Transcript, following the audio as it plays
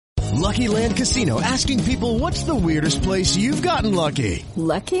Lucky Land Casino, asking people, what's the weirdest place you've gotten lucky?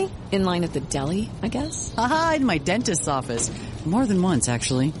 Lucky? In line at the deli, I guess? Aha, in my dentist's office. More than once,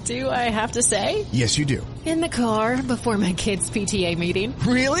 actually. Do I have to say? Yes, you do. In the car before my kids' PTA meeting.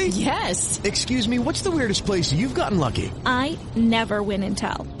 Really? Yes. Excuse me, what's the weirdest place you've gotten lucky? I never win and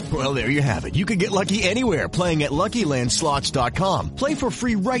tell. Well, there you have it. You can get lucky anywhere, playing at LuckyLandSlots.com. Play for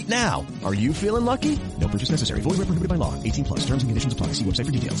free right now. Are you feeling lucky? No purchase necessary. Void where prohibited by law. 18 plus. Terms and conditions apply. See website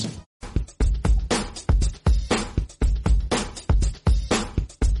for details.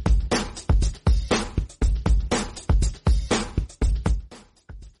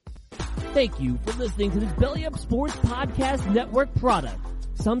 Thank you for listening to this Belly Up Sports Podcast Network product.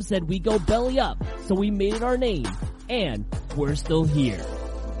 Some said we go belly up, so we made it our name, and we're still here.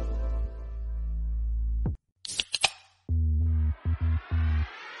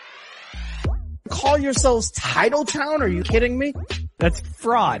 Call yourselves Title Town? Are you kidding me? That's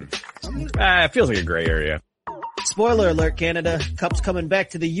fraud. It feels like a gray area. Spoiler alert, Canada. Cup's coming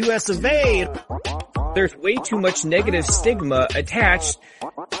back to the US of A. There's way too much negative stigma attached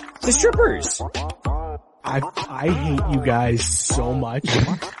to strippers. I hate you guys so much.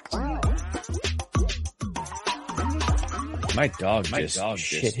 My dog just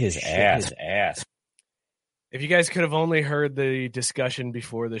shit his ass. If you guys could have only heard the discussion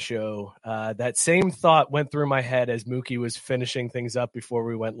before the show, that same thought went through my head as Mookie was finishing things up before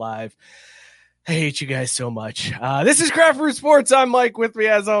we went live. I hate you guys so much. This is Craft Brew Sports. I'm Mike. With me,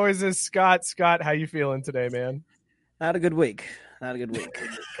 as always, is Scott. Scott, how you feeling today, man? Not a good week.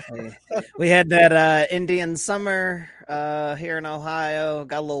 We had that Indian summer here in Ohio.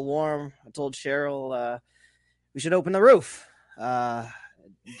 Got a little warm. I told Cheryl we should open the roof. Not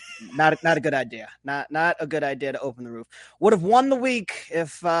a good idea. Not a good idea to open the roof. Would have won the week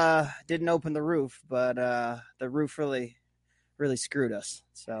if didn't open the roof, but the roof really screwed us.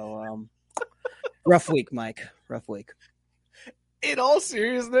 So rough week, Mike. Rough week. In all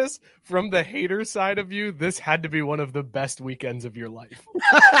seriousness, from the hater side of you, this had to be one of the best weekends of your life.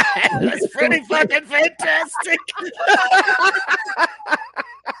 That's pretty fucking fantastic.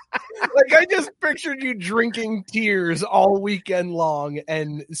 Like, I just pictured you drinking tears all weekend long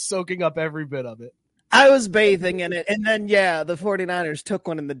and soaking up every bit of it. I was bathing in it, and then, the 49ers took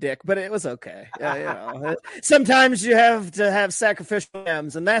one in the dick, but it was okay. Sometimes you have to have sacrificial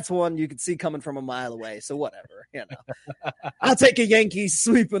lambs, and that's one you could see coming from a mile away, so whatever. I'll take a Yankees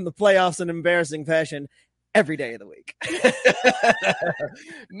sweep in the playoffs in embarrassing fashion every day of the week.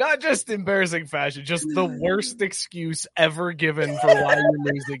 Not just embarrassing fashion, just the worst excuse ever given for why you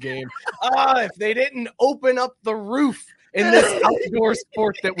lose the game. If they didn't open up the roof in this outdoor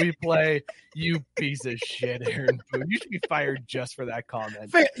sport that we play, you piece of shit, Aaron Boone. You should be fired just for that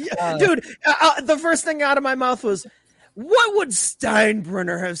comment. Dude, the first thing out of my mouth was, what would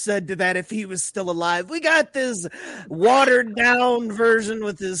Steinbrenner have said to that if he was still alive? We got this watered down version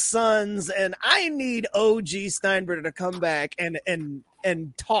with his sons, and I need OG Steinbrenner to come back and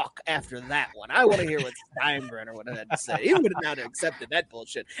talk after that one. I want to hear what Steinbrenner would have had to say. He would have not accepted that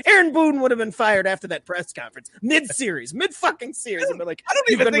bullshit. Aaron Boone would have been fired after that press conference, mid-fucking series. And been like, I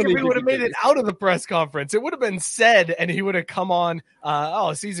don't even think we would have made it out of the press conference. It would have been said, and he would have come on.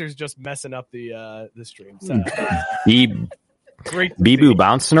 Caesar's just messing up the stream. So, Boo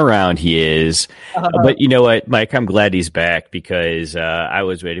bouncing around, he is. But you know what, Mike? I'm glad he's back because I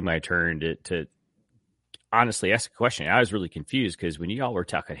was waiting my turn to honestly ask a question. I was really confused because when you all were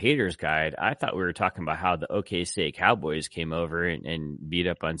talking Haters Guide, I thought we were talking about how the OK State Cowboys came over and beat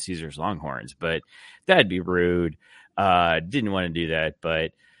up on Caesar's Longhorns, but that'd be rude. Didn't want to do that,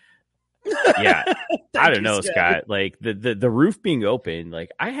 but yeah, I don't know, Scott. Like the roof being open, like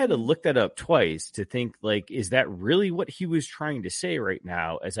I had to look that up twice to think, like, is that really what he was trying to say right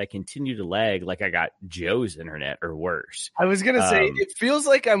now? As I continue to lag, like I got Joe's internet or worse. I was gonna say, it feels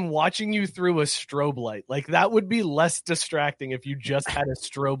like I'm watching you through a strobe light. Like that would be less distracting if you just had a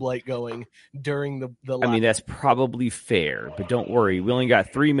strobe light going during the. I mean, that's probably fair, but don't worry. We only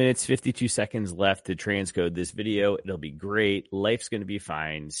got 3 minutes, 52 seconds left to transcode this video. It'll be great. Life's going to be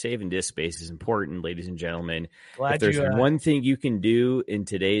fine. Saving disk space is important, ladies and gentlemen. If there's one thing you can do in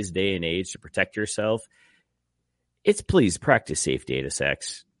today's day and age to protect yourself, it's please practice safe data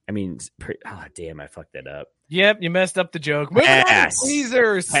sex. I mean, damn, I fucked that up. Yep, you messed up the joke. Moving on to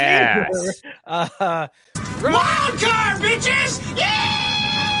Caesar. Wild card, bitches! Yeah!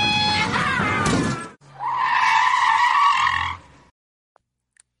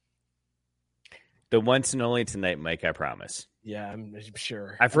 The once and only tonight, Mike, I promise. Yeah, I'm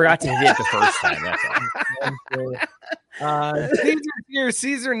sure. I forgot to hit it the first time. That's all. Caesar's here.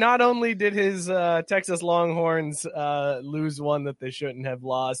 Caesar, not only did his Texas Longhorns lose one that they shouldn't have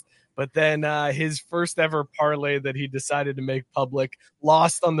lost, but then his first ever parlay that he decided to make public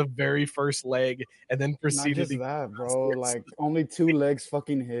lost on the very first leg, and then proceeded. Not just that, bro. Like only 2 legs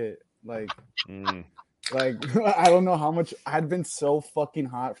fucking hit. Like, like I don't know how much. I'd been so fucking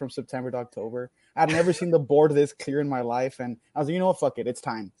hot from September to October. I'd never seen the board this clear in my life, and I was like, you know what? Fuck it. It's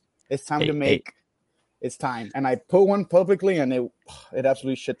time. It's time to make. It's time. And I put one publicly, and it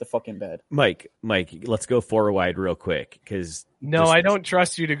absolutely shit the fucking bed. Mike, let's go 4 wide real quick, because I don't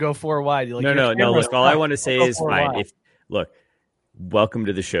trust you to go 4 wide. Like, no. Look, all I want to say is fine. Welcome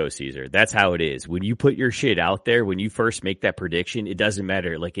to the show, Caesar. That's how it is. When you put your shit out there, when you first make that prediction, it doesn't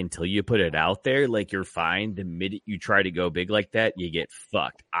matter. Like, until you put it out there, like, you're fine. The minute you try to go big like that, you get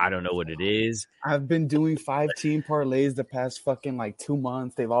fucked. I don't know what it is. I've been doing 5-team parlays the past fucking like 2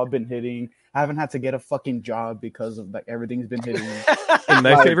 months. They've all been hitting. I haven't had to get a fucking job because of like everything's been hitting. And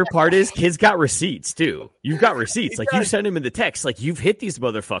my favorite part is kids got receipts too. You've got receipts. Like, you send them in the text. Like, you've hit these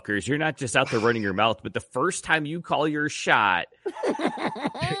motherfuckers. You're not just out there running your mouth. But the first time you call your shot,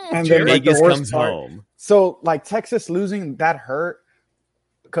 and then Vegas comes home. So like Texas losing, that hurt.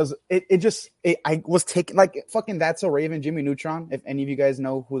 Because I was taking like fucking That's a Raven, Jimmy Neutron. If any of you guys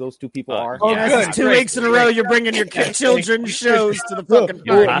know who those 2 people are, good. 2 weeks in a row, you're bringing your children's shows to the fucking.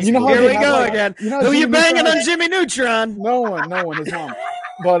 You know how here we go like, again. You know who you banging on Jimmy Neutron? No one, his mom.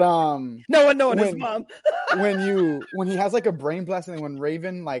 But no one, his mom. when he has like a brain blast, and when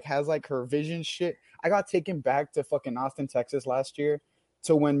Raven like has like her vision shit, I got taken back to fucking Austin, Texas last year.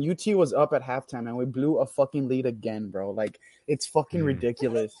 So when UT was up at halftime and we blew a fucking lead again, bro, like it's fucking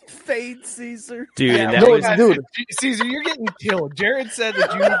ridiculous. Fade Caesar, dude. Yeah, dude, Caesar, you're getting killed. Jared said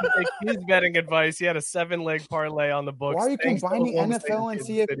that you need to take his betting advice. He had a 7-leg parlay on the books. Why are you combining NFL and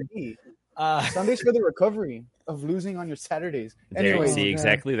CFP? Sundays for the recovery of losing on your Saturdays. Anyway, see,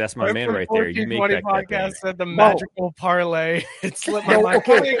 exactly. That's my man right there. You make that podcast said the magical parlay. It slipped my mind.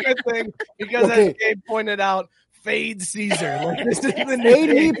 Okay. Good thing because as Gabe pointed out, fade Caesar. Like, this is the fade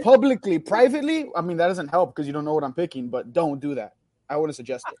me publicly. Privately, I mean, that doesn't help because you don't know what I'm picking, but don't do that. I wouldn't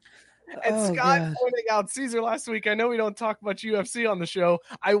suggest it. And Scott pointing out Caesar last week. I know we don't talk much UFC on the show.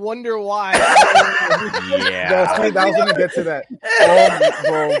 I wonder why. Yeah, I was going to get to that.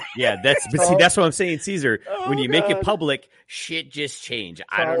 Bro. Yeah, that's what I'm saying, Caesar. When you make it public, shit just change.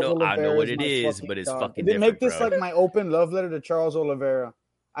 I don't know what it is, but it's fucking different. Make this like my open love letter to Charles Oliveira.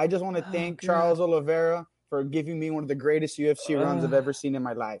 I just want to thank Charles Oliveira for giving me one of the greatest UFC runs I've ever seen in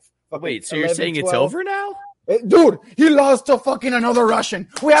my life. Wait, so you're saying 12? It's over now? Dude, he lost to fucking another Russian.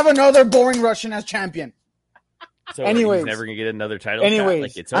 We have another boring Russian as champion. So anyways, he's never gonna get another title. Anyways,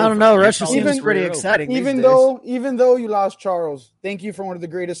 like, it's I don't know. Russia seems pretty exciting. Even though you lost Charles, thank you for one of the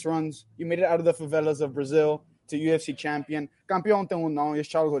greatest runs. You made it out of the favelas of Brazil to UFC champion. Campeón tem nome, it's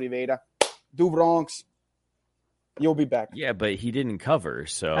Charles Oliveira. Do Bronx. You'll be back. Yeah, but he didn't cover,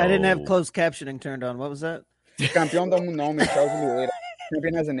 so I didn't have closed captioning turned on. What was that? Campeón tem nome, it's Charles Oliveira.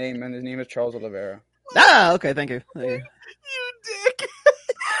 Champion has a name, and his name is Charles Oliveira. Ah, okay, thank you. You dick.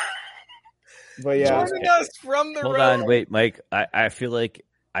 But yeah, joining us from the Hold road. on, wait, Mike. I feel like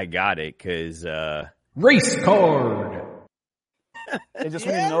I got it because race card. It's just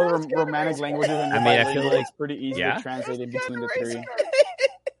when you know romantic languages, and I feel like it's pretty easy to translate in between the three.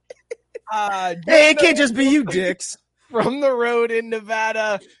 Hey, it can't just be you, dicks. From the road in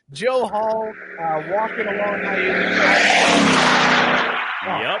Nevada, Joe Hall walking along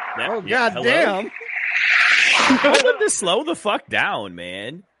Yep. Goddamn. Slow the fuck down,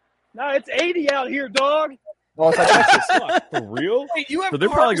 man. No, it's 80 out here, dog. Oh, it's like Texas. For real? Wait, you have so they're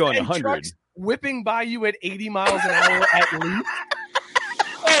probably going and 100. Whipping by you at 80 miles an hour at least.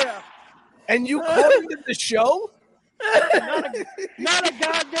 Oh, yeah. And you called into the show? Not a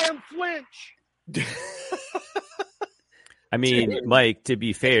goddamn flinch. I mean, Mike, to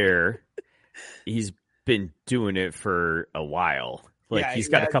be fair, he's been doing it for a while. Like, he's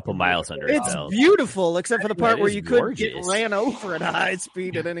got a couple miles under his belt. It's beautiful, except for the part where you could get gorgeous. ran over at high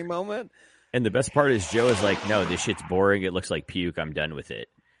speed at any moment. And the best part is Joe is like, no, this shit's boring. It looks like puke. I'm done with it.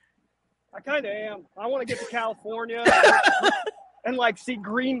 I kind of am. I want to get to California and, like, see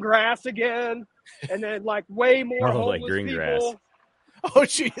green grass again and then, like, way more homeless green people. grass. Oh,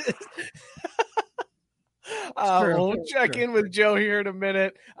 Jesus. We'll check in with Joe here in a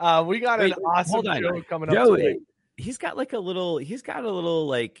minute. We got an awesome show coming up today. He's got a little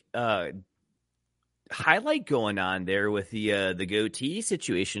like highlight going on there with the goatee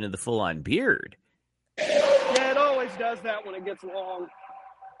situation and the full on beard. Yeah, it always does that when it gets long.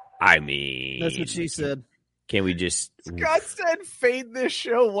 I mean, that's what she said. Can we just? Scott said fade this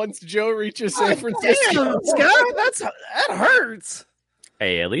show once Joe reaches San Francisco. Damn, Scott, that hurts.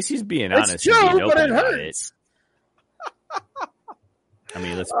 Hey, at least he's being It's honest. Joe, and being but open it about hurts. I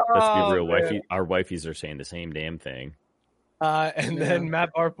mean, let's be real. Man. Our wifeys are saying the same damn thing. And then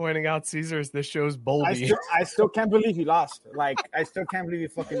Matt Barr pointing out, Caesars, this show's Boldy. I still can't believe he lost. Like, I still can't believe he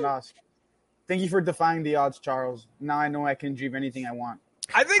fucking lost. Thank you for defying the odds, Charles. Now I know I can dream anything I want.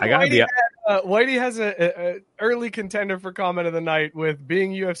 I think Whitey has a early contender for comment of the night with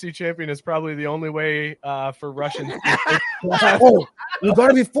being UFC champion is probably the only way for Russians. Oh, you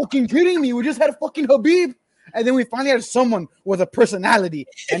gotta be fucking kidding me. We just had a fucking Khabib. And then we finally had someone with a personality.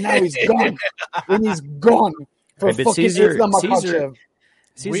 And now he's gone. And he's gone. For Hey, but fucking Caesar, Islam Makhachev.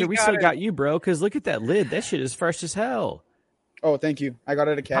 we still got you, bro, because look at that lid. That shit is fresh as hell. Oh, thank you. I got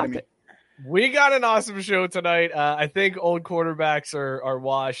it at Academy. We got an awesome show tonight. I think old quarterbacks are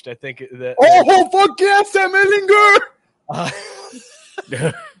washed. I think that. Oh, fuck yeah, Sam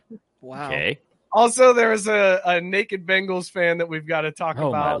Ellinger! Wow. Okay. Also, there is a naked Bengals fan that we've got to talk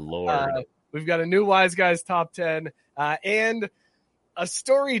Oh, my about. Lord. We've got a new Wise Guys top 10 and a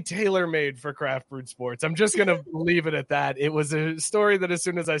story tailor-made for Craft Brewed Sports. I'm just going to leave it at that. It was a story that as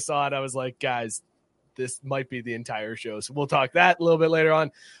soon as I saw it, I was like, guys, this might be the entire show. So we'll talk that a little bit later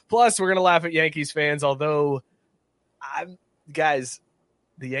on. Plus, we're going to laugh at Yankees fans, although, guys,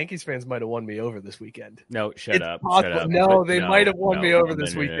 the Yankees fans might have won me over this weekend. No, shut up. No, they might have won me over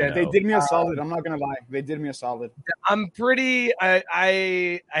this weekend. They did me a solid. I'm not going to lie. They did me a solid.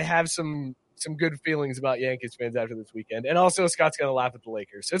 I have some good feelings about Yankees fans after this weekend. And also, Scott's going to laugh at the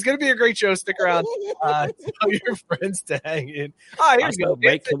Lakers. So it's going to be a great show. Stick around. Tell your friends to hang in. Oh, here we go.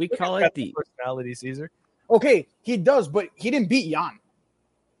 Wait, can we call it the personality, Caesar? Okay, he does, but he didn't beat Jan.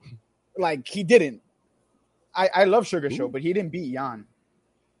 Like, he didn't. I love Sugar Show, but he didn't beat Jan.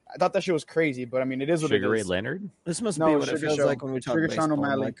 I thought that shit was crazy, but I mean, it is what Sugar it Ray is. Leonard? This must be what it feels like when we talk Sugar baseball. Sean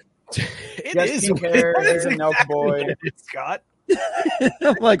O'Malley. Like, It Yes, is. pink hair, That is Milk exactly Boy. what it is, Scott.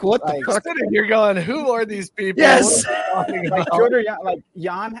 I'm like, what the Like, fuck? Sitting here going, who are these people? Yes. What are they talking Like, about? Jordan, like,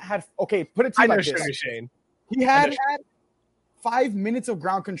 Jan had, okay, put it to I you know like Sugar this. Shane. He had 5 minutes of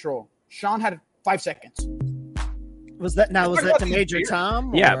ground control. Sean had 5 seconds. Was that What to about Major these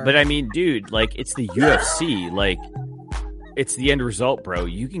Tom? Yeah, or- but I mean, dude, like, it's the UFC. Like, it's the end result, bro.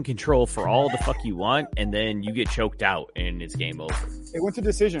 You can control for all the fuck you want, and then you get choked out, and it's game over. It went to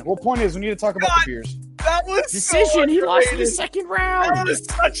decision. Well, point is, we need to talk about the beers. That was Decision. So He lost in the underrated. second That round. was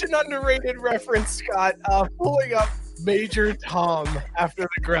such an underrated reference, Scott. Pulling up Major Tom after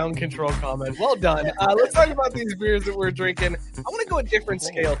the ground control comment. Well done. Let's talk about these beers that we're drinking. I want to go a different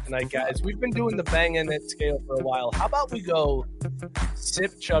scale tonight, guys. We've been doing the banging it scale for a while. How about we go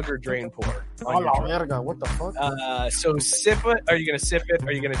sip, chug, or drain pour? on your drink? What the fuck? So sip it. Are you going to sip it?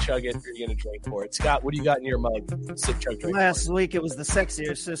 Are you going to chug it? Or are you going to drink pour it? Scott, what do you got in your mug? Sip, chug, drink. Last week it was the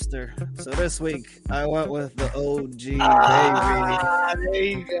sexier sister. So this week I went with the OG baby. There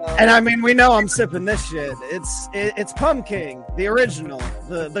you go. And I mean, we know I'm sipping this shit. It's Pumpkin, the original,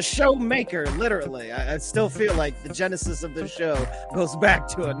 the show maker, literally. I still feel like the genesis of the show goes back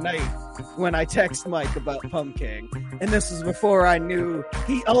to a night when I text Mike about Pumpkin. And this was before I knew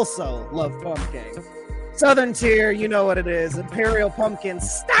he also loved Pumpkin. Southern Tier, you know what it is. Imperial Pumpkin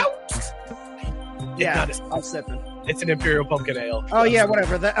Stout. Yeah, I'm sipping. It's an Imperial Pumpkin Ale. Oh yeah,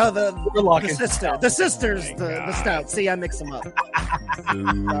 whatever. The We're locking sister. The sister's the stout. See, I mix them up.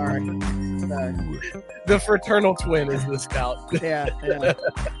 Sorry. The fraternal twin is the stout. Yeah.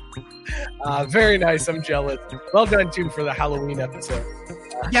 Very nice. I'm jealous. Well done too for the Halloween episode.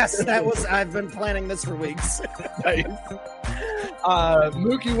 Yes, that was. I've been planning this for weeks. Nice.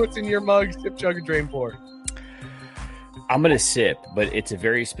 Mookie, what's in your mug? Sip, chug, or drain pour? I'm going to sip, but it's a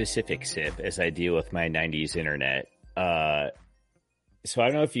very specific sip as I deal with my 90s internet. So I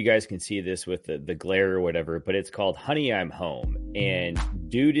don't know if you guys can see this with the glare or whatever, but it's called Honey, I'm Home. And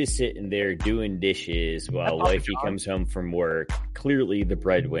dude is sitting there doing dishes while wifey comes home from work, clearly the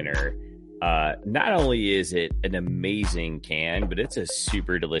breadwinner. Not only is it an amazing can, but it's a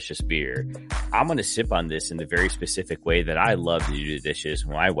super delicious beer. I'm going to sip on this in the very specific way that I love to do the dishes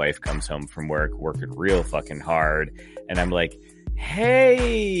when my wife comes home from work, working real fucking hard. And I'm like,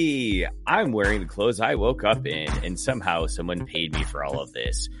 hey, I'm wearing the clothes I woke up in, and somehow someone paid me for all of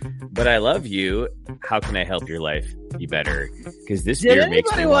this. But I love you. How can I help your life be better? Because this Did beer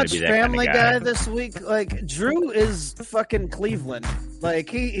makes me anybody want watch to be that Family kind of guy. Guy this week? Like, Drew is fucking Cleveland. Like,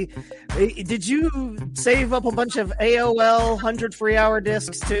 he did you save up a bunch of AOL 100 free hour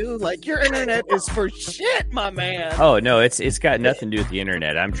discs too? Like, your internet is for shit, my man. Oh no, it's got nothing to do with the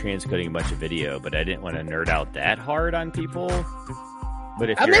internet. I'm transcoding a bunch of video, but I didn't want to nerd out that hard on people. But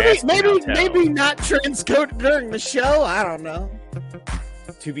if you're asking, I'll tell. maybe not transcode during the show. I don't know.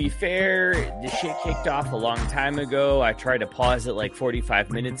 To be fair, the shit kicked off a long time ago. I tried to pause it like 45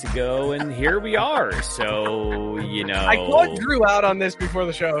 minutes ago, and here we are. So, I called Drew out on this before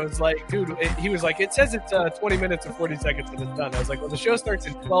the show. It's like, dude, he was like, it says it's 20 minutes and 40 seconds and it's done. I was like, well, the show starts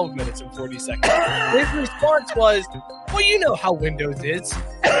in 12 minutes and 40 seconds. His response was, well, you know how Windows is.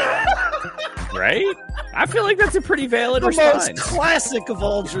 Right? I feel like that's a pretty valid response. The most classic of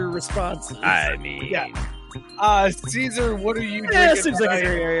all your responses. I mean... Yeah. Caesar, what are you Yeah, drinking? seems like it's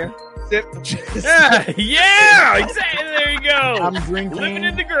your area. Yeah, exactly. There you go. I'm drinking. Living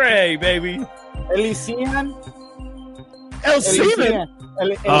in the gray, baby. Elysian. Elysian.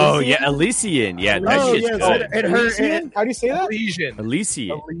 Oh, yeah, Elysian. Yeah, that shit's good. It hurt. How do you say that?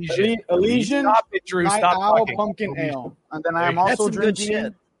 Elysian. Elysian. Stop it, Drew. Night Stop Owl talking. Pumpkin Ale. And then I'm also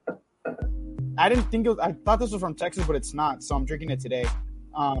drinking. I didn't think it was. I thought this was from Texas, but it's not. So I'm drinking it today.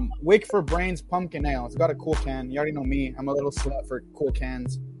 Wake for Brains Pumpkin Ale. It's got a cool can. You already know me. I'm a little slut for cool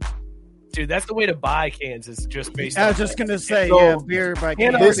cans. Dude, that's the way to buy cans. Is just based. I was just gonna say, yeah, beer by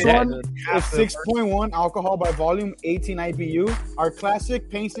can. This one is 6.1 alcohol by volume, 18 IBU. Our classic,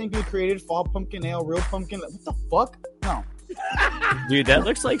 painstakingly created fall pumpkin ale, real pumpkin. What the fuck? No. Dude, that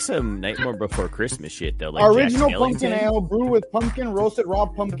looks like some Nightmare Before Christmas shit, though. Like original Jack pumpkin Skellington. ale, brewed with pumpkin, roasted raw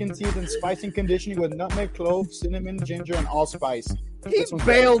pumpkin seeds, and spice and conditioning with nutmeg, clove, cinnamon, ginger, and allspice. He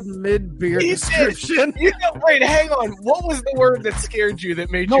bailed mid-beer description. Wait, hang on. What was the word that scared you that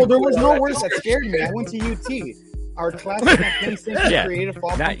made you... No, there was no words that scared me. I went to UT. Our classic painstakingly created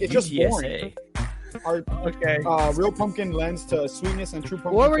fall pumpkin. It's just boring. Our real pumpkin lends to sweetness and true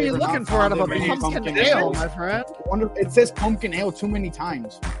pumpkin. What were you flavor looking not for out found of a in many pumpkin ale, my friend? It says pumpkin ale too many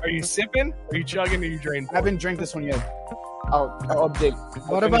times. Are you sipping? Are you chugging? Or are you draining? I haven't drank this one yet. I'll update.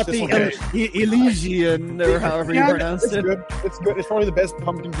 What about the Elysian, or however you pronounce it? Good. It's good. It's probably the best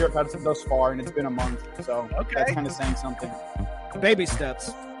pumpkin beer I've had thus far, and it's been a month. So that's kind of saying something. Baby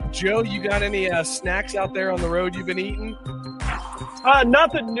steps. Joe, you got any snacks out there on the road you've been eating?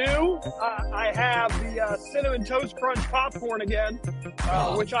 Nothing new. I have the Cinnamon Toast Crunch popcorn again,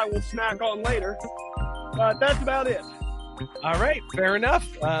 which I will snack on later. But that's about it. All right, fair enough.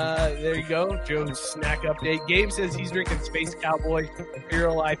 There you go, Joe's snack update. Gabe says he's drinking Space Cowboy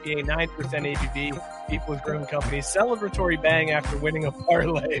Imperial IPA, 9% ABV. People's Brewing Company's celebratory bang after winning a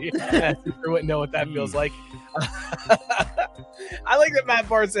parlay. You wouldn't know what that feels like. I like that Matt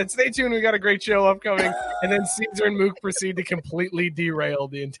Barr said, stay tuned, we got a great show upcoming. And then Caesar and Mook proceed to completely derail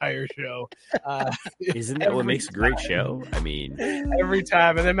the entire show. Isn't that what makes a great show? I mean, every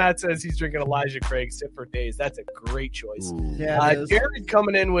time. And then Matt says he's drinking Elijah Craig Sip for Days. That's a great choice. Yeah, Jared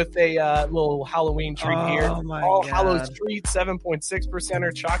coming in with a little Halloween treat here. All Hallows treat,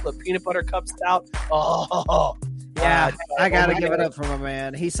 7.6%er chocolate peanut butter cup stout. Oh, yeah, I gotta give it up for my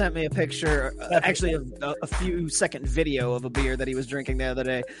man. He sent me a picture, actually a few second video of a beer that he was drinking the other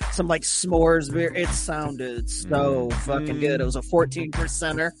day. Some like s'mores beer. It sounded so fucking good. It was a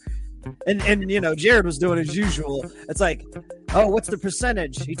 14%er. And you know, Jared was doing his usual. It's like, oh, what's the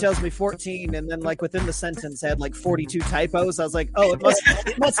percentage? He tells me 14, and then like within the sentence had like 42 typos. I was like, oh,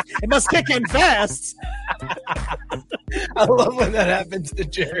 it must kick in fast. I love when that happens to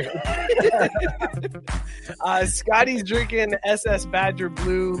Jared. Scotty's drinking SS Badger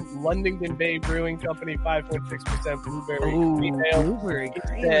Blue, Londington Bay Brewing Company, 5.6% blueberry cream ale. Blueberry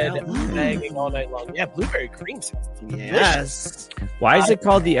cream ale. Banging all night long. Yeah, blueberry cream sounds delicious. Yes. Why is it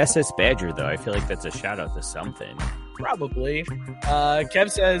called the SS Badger, though? I feel like that's a shout out to something. Probably.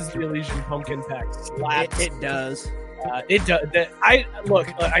 Kev says the Elysian Pumpkin Pack slaps. It does. It does.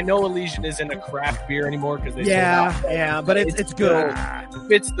 I know Elysian isn't a craft beer anymore because they but it's good.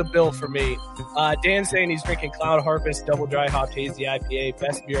 Fits the bill for me. Dan's saying he's drinking Cloud Harvest Double Dry Hopped Hazy IPA,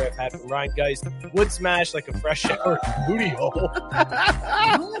 best beer I've had from Rhinegeist. Wood smash like a fresh shower booty hole.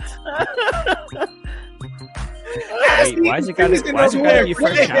 Wait, why is it got to be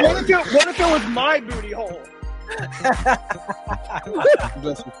fresh shower? What if it was my booty hole?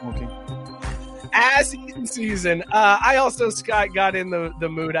 Bless you, smoking. Ass eating season. I also, Scott, got in the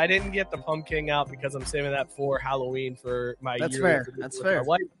mood. I didn't get the pumpkin out because I'm saving that for Halloween for my That's year. fair. That's fair. My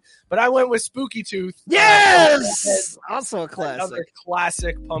wife. But I went with Spooky Tooth. Yes! Also a classic. Another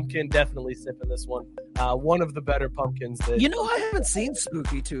classic pumpkin. Definitely sipping this one. One of the better pumpkins. That, you know, I haven't seen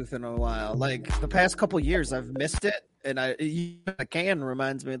Spooky Tooth in a while. Like the past couple years, I've missed it. And a can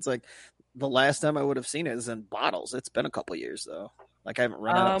reminds me, it's like the last time I would have seen it is in bottles. It's been a couple years though. Like I haven't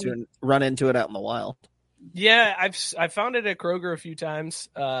run into it out in the wild. Yeah, I've found it at Kroger a few times,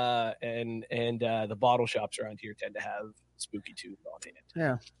 and the bottle shops around here tend to have Spooky Tooth on it.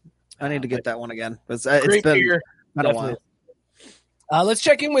 Yeah, I need to get that one again. It's great been beer, a while. Let's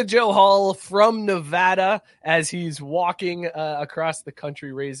check in with Joe Hall from Nevada as he's walking across the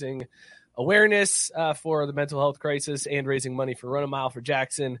country raising awareness for the mental health crisis and raising money for Run a Mile for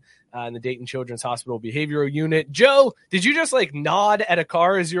Jackson and the Dayton Children's Hospital Behavioral Unit. Joe, did you just nod at a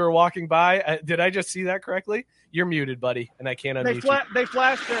car as you were walking by? Did I just see that correctly? You're muted, buddy, and I can't unmute you. They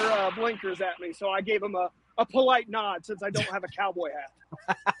flashed their blinkers at me, so I gave them a polite nod since I don't have a cowboy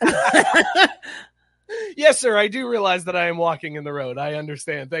hat. Yes, sir. I do realize that I am walking in the road. I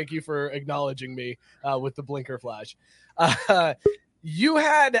understand. Thank you for acknowledging me with the blinker flash. You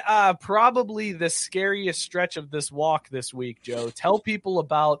had probably the scariest stretch of this walk this week, Joe. Tell people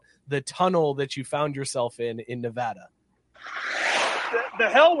about the tunnel that you found yourself in Nevada. The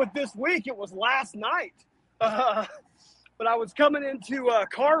hell with this week. It was last night. But I was coming into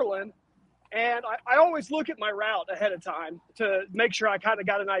Carlin, and I always look at my route ahead of time to make sure I kind of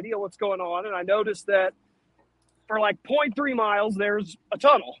got an idea what's going on. And I noticed that for 0.3 miles, there's a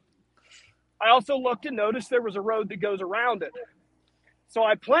tunnel. I also looked and noticed there was a road that goes around it. So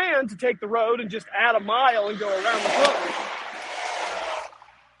I planned to take the road and just add a mile and go around the tunnel.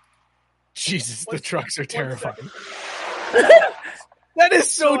 Jesus, the trucks are terrifying. That is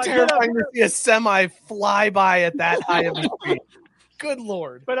so terrifying to see a semi fly by at that high of a speed. Good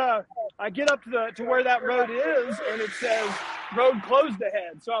Lord. But I get up to where that road is, and it says road closed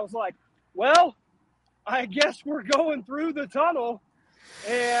ahead. So I was like, well, I guess we're going through the tunnel.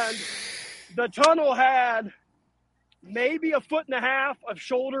 And the tunnel had maybe 1.5 feet of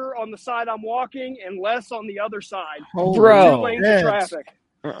shoulder on the side I'm walking and less on the other side. Bro, 2 lanes of traffic.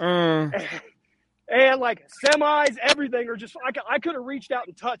 And semis, everything are just, I could have reached out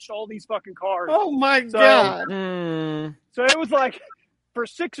and touched all these fucking cars. Oh my God. So it was for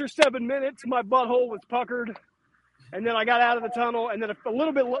 6 or 7 minutes, my butthole was puckered. And then I got out of the tunnel. And then a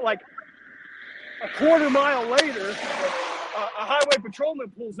little bit, a quarter mile later, a highway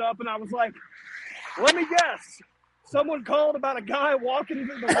patrolman pulls up. And I was like, let me guess. Someone called about a guy walking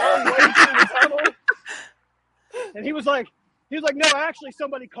the wrong way through the tunnel. And he was like, no, actually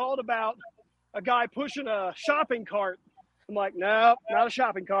somebody called about a guy pushing a shopping cart. I'm like, no, not a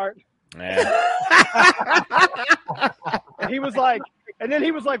shopping cart. And he was like,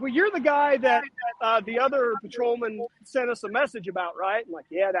 well, you're the guy that the other patrolman sent us a message about, right? I'm like,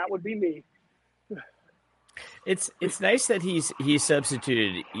 yeah, that would be me. It's nice that he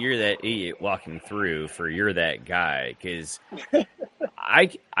substituted "you're that idiot walking through" for "you're that guy," because I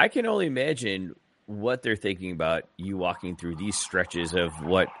can only imagine what they're thinking about you walking through these stretches of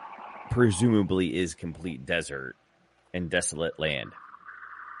what presumably is complete desert and desolate land.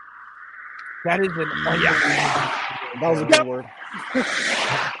 That is an That was a good word.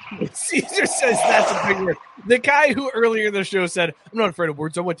 Caesar says that's a big word. The guy who earlier in the show said, I'm not afraid of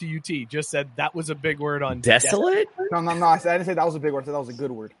words, I went to UT, just said that was a big word on desolate? No, I didn't say that was a big word. I said that was a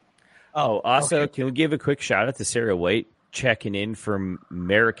good word. Oh, also, Can we give a quick shout out to Sarah White checking in from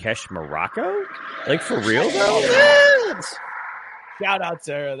Marrakesh, Morocco? For real, though? Shout out,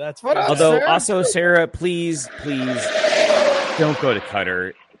 Sarah. That's what up, Although, Sarah? also, Sarah, please don't go to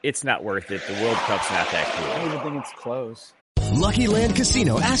Qatar. It's not worth it. The World Cup's not that cool. I don't even think it's close. Lucky Land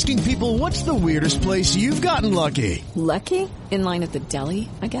Casino, asking people, what's the weirdest place you've gotten lucky? Lucky? In line at the deli,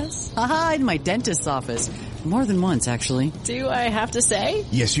 I guess? Aha, in my dentist's office. More than once, actually. Do I have to say?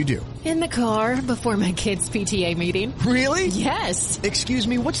 Yes, you do. In the car before my kids' PTA meeting. Really? Yes. Excuse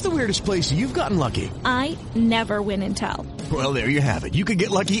me, what's the weirdest place you've gotten lucky? I never win and tell. Well, there you have it. You can get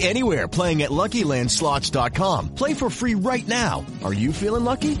lucky anywhere, playing at LuckyLandSlots.com. Play for free right now. Are you feeling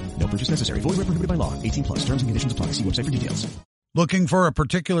lucky? No purchase necessary. Void where prohibited by law. 18+. Terms and conditions apply. See website for details. Looking for a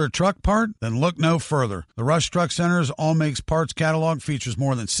particular truck part? Then look no further. The Rush Truck Center's All Makes Parts catalog features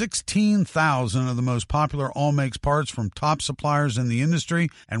more than 16,000 of the most popular All Makes parts from top suppliers in the industry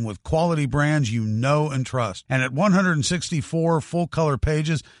and with quality brands you know and trust. And at 164 full-color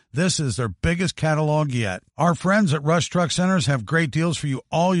pages, this is their biggest catalog yet. Our friends at Rush Truck Centers have great deals for you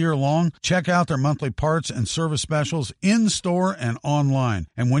all year long. Check out their monthly parts and service specials in-store and online.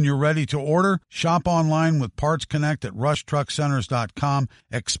 And when you're ready to order, shop online with Parts Connect at RushTruckCenters.com.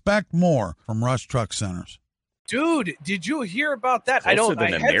 Expect more from Rush Truck Centers. Dude, did you hear about that?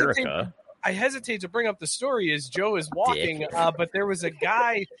 I hesitate to bring up the story as Joe is walking, but there was a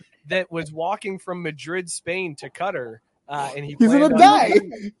guy that was walking from Madrid, Spain to Qatar. And he's gonna die.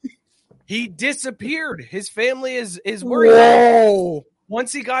 He disappeared. His family is worried. Whoa.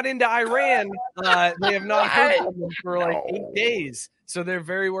 Once he got into Iran, they have not heard from him for 8 days. So they're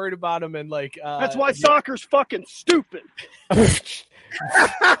very worried about him. And that's why soccer's fucking stupid.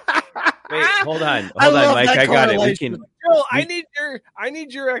 Wait, hold on, love Mike. that I got it. We correlation. can. Joe, I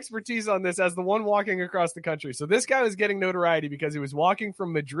need your expertise on this as the one walking across the country. So this guy was getting notoriety because he was walking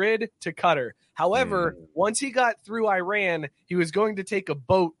from Madrid to Qatar. However, once he got through Iran, he was going to take a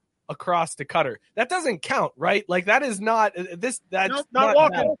boat across to Qatar. That doesn't count, right? Like that is not this. That's not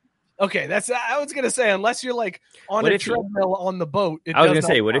walking. That. Okay, that's. I was gonna say unless you're like on a treadmill on the boat. I was gonna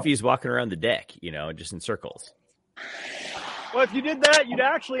say, what if he's walking around the deck? Just in circles. Well, if you did that, you'd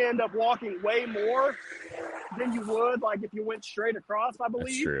actually end up walking way more than you would, like if you went straight across. I believe.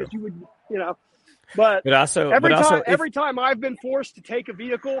 That's true. Because you would, But also, every time I've been forced to take a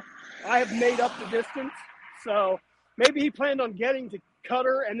vehicle, I have made up the distance. So maybe he planned on getting to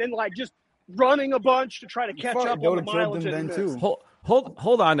Qatar and then like just running a bunch to try to catch up on the mileage.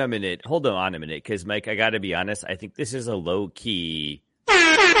 Hold on a minute. Hold on a minute, because Mike, I got to be honest. I think this is a low key.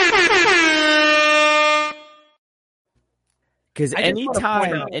 Because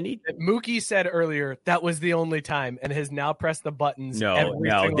anytime, Mookie said earlier that was the only time, and has now pressed the buttons.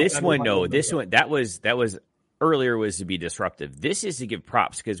 This one, that was earlier was to be disruptive. This is to give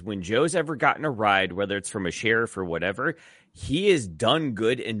props, because when Joe's ever gotten a ride, whether it's from a sheriff or whatever, he has done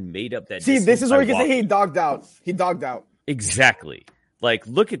good and made up that. See, this is where you can say he dogged out. He dogged out. Exactly. Like,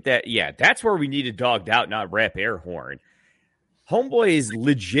 look at that. Yeah, that's where we need a dogged out, not rap air horn. Homeboy is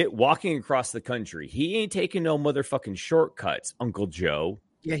legit walking across the country. He ain't taking no motherfucking shortcuts, Uncle Joe.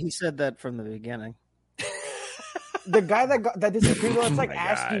 Yeah, he said that from the beginning. The guy that disappeared, it's like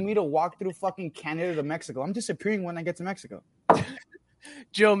asking me to walk through fucking Canada to Mexico. I'm disappearing when I get to Mexico.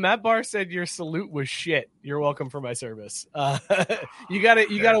 Joe, Matt Barr said your salute was shit. You're welcome for my service. You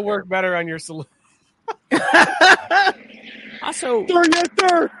gotta work better on your salute. Also,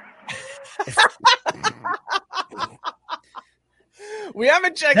 we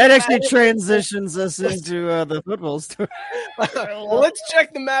haven't checked. That actually transitions us into the football story. Well, let's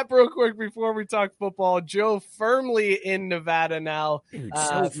check the map real quick before we talk football. Joe firmly in Nevada now. Dude,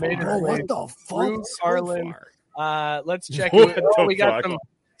 so far. What the fuck? Arlen. Let's check it. We got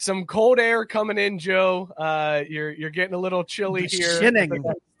some cold air coming in, Joe. You're getting a little chilly here.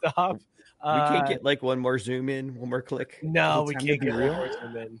 Stop. We can't get like one more zoom in, one more click. No, we can't get one more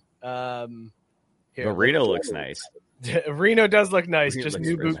zoom in. But Reno looks nice. Reno does look nice. Reno just looks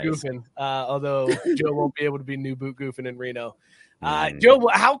new boot nice. goofing. Although Joe won't be able to be new boot goofing in Reno. Joe,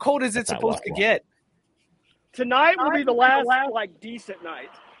 how cold is it supposed to get? Tonight will be the last like decent night.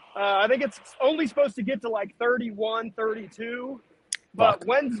 I think it's only supposed to get to like 31, 32. But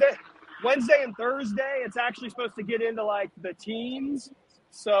Wednesday and Thursday, it's actually supposed to get into like the teens.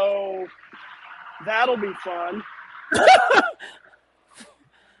 So that'll be fun.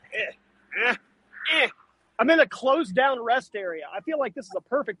 I'm in a closed down rest area. I feel like this is a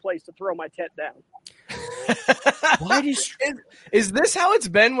perfect place to throw my tent down. Is this how it's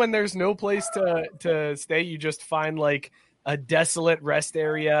been when there's no place to stay? You just find like a desolate rest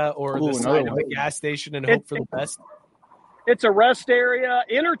area or the side of a gas station and hope for the best? It's a rest area.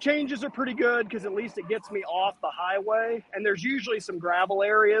 Interchanges are pretty good because at least it gets me off the highway. And there's usually some gravel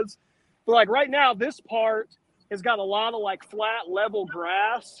areas. But like right now, this part has got a lot of like flat level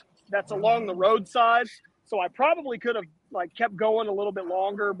grass that's along the roadside. So I probably could have like kept going a little bit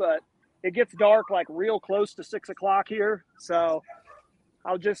longer, but it gets dark like real close to 6 o'clock here. So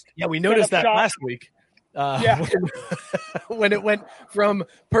I'll just we noticed that last week. When it went from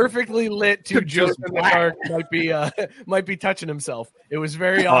perfectly lit to just in the dark, might be touching himself. It was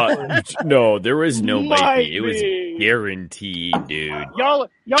very awkward. No, there was no might be. It was guaranteed, dude. Y'all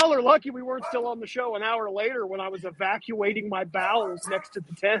are lucky we weren't still on the show an hour later when I was evacuating my bowels next to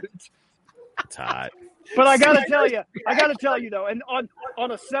the tent. It's hot. But I gotta tell you though, and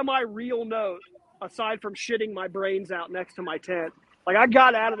on a semi-real note, aside from shitting my brains out next to my tent, like I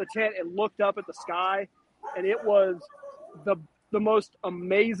got out of the tent and looked up at the sky, and it was the most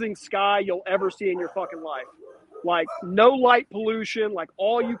amazing sky you'll ever see in your fucking life. Like no light pollution, like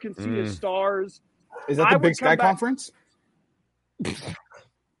all you can see is stars. Is that the Big Sky Conference?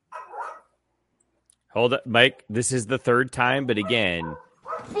 Hold up, Mike. This is the third time, but again.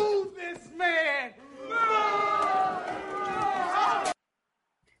 Fool this man!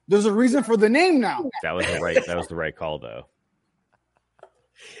 There's a reason for the name now. That was the right call, though.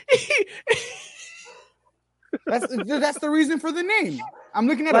 That's the reason for the name. I'm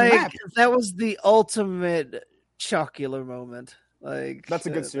looking at a Like map. that was the ultimate chocular moment. Like That's a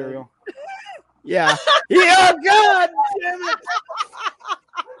good cereal. Yeah. Yeah. God damn it.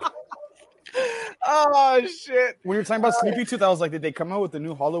 Oh shit! When you're talking about Sleepy Tooth, I was like, did they come out with the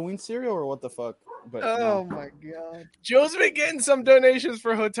new Halloween cereal or what the fuck? But Oh my god! Joe's been getting some donations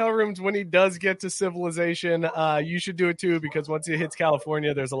for hotel rooms when he does get to Civilization. You should do it too, because once he hits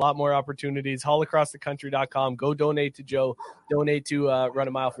California, there's a lot more opportunities. Allacrossthecountry.com. Go donate to Joe. Donate to Run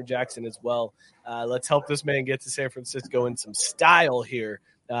a Mile for Jackson as well. Let's help this man get to San Francisco in some style here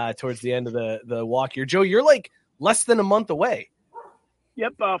towards the end of the walk here. Joe, you're like less than a month away.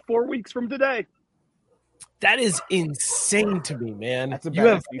 Yep, 4 weeks from today. That is insane to me, man. That's a You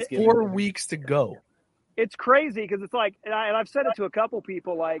have badass 4 weeks to go. It's crazy because it's like, and I've said it to a couple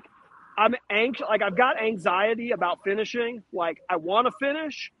people, like, I'm anxious, like, I've got anxiety about finishing. Like, I want to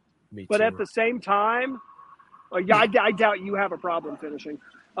finish, Me but too. at the same time, like, I doubt you have a problem finishing.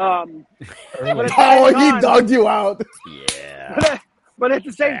 But at the oh, same he time- dogged you out. Yeah. But at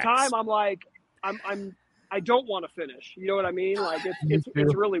the same Facts. time, I'm like, I don't want to finish. You know what I mean? Like,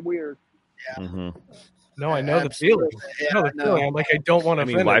 it's really weird. Mm-hmm. No, I know the feeling. I know the feeling. I'm like, I don't want to I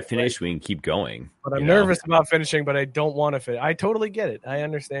mean, finish. why finish? We can keep going. But I'm you know? nervous about finishing, but I don't want to finish. I totally get it. I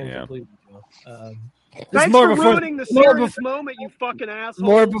understand Yeah. completely. Thanks more for before- ruining the more serious before- moment, you fucking asshole.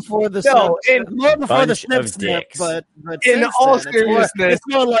 More before the No, snip, more before the bunch snip of snip, dicks. but In since all then, seriousness- it's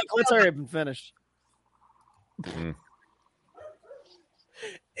more like let's hurry up and finish. Mhm.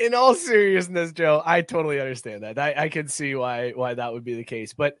 In all seriousness, Joe, I totally understand that. I can see why that would be the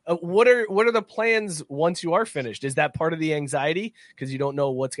case. But what are the plans once you are finished? Is that part of the anxiety because you don't know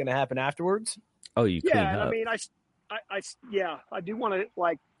what's going to happen afterwards? Oh, you clean Yeah, up. I mean, I do want to,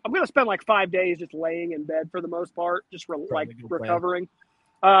 like, I'm going to spend like 5 days just laying in bed for the most part, just like a good plan. recovering.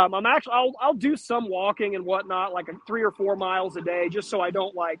 I'll do some walking and whatnot, like 3 or 4 miles a day, just so I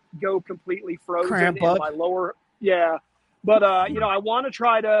don't like go completely frozen Cramp in up. my lower. Yeah. But, I want to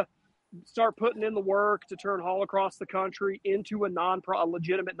try to start putting in the work to turn Haul Across the Country into a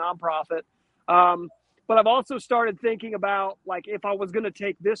legitimate nonprofit. But I've also started thinking about, like, if I was going to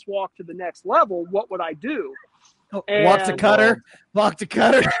take this walk to the next level, what would I do? Walk to And, Cutter. Walk to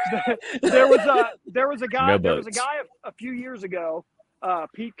Cutter. there was a guy. No There was a boats. guy a few years ago,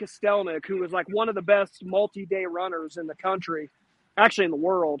 Pete Kostelnik, who was like one of the best multi-day runners in the country, actually in the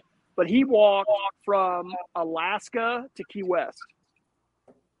world. But he walked from Alaska to Key West.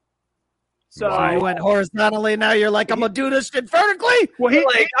 So You went horizontally. Now you're like, I'm gonna do this shit vertically. well,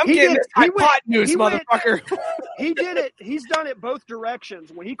 I'm getting this hypotenuse, he went- motherfucker. he did it. He's done it both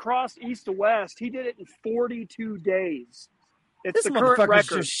directions. When he crossed east to west, he did it in 42 days. It's This the current motherfucker's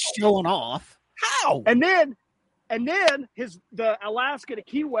record. just showing off. How? And then the Alaska to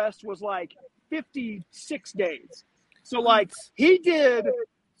Key West was like 56 days. So like he did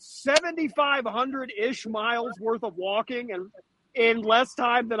 7,500-ish miles worth of walking and in less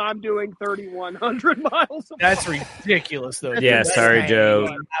time than I'm doing 3,100 miles. That's ridiculous, though. Yeah, That's sorry, insane. Joe.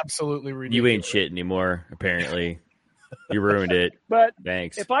 That's absolutely ridiculous. You ain't shit anymore. Apparently, you ruined it. But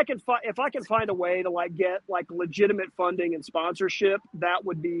Thanks. if I can find a way to like get like legitimate funding and sponsorship, that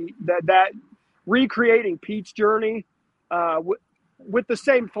would be that recreating Pete's journey with the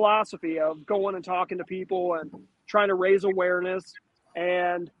same philosophy of going and talking to people and trying to raise awareness,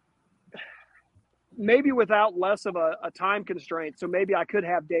 and maybe without less of a time constraint. So maybe I could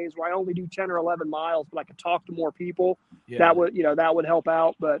have days where I only do 10 or 11 miles, but I could talk to more people. Yeah. That would help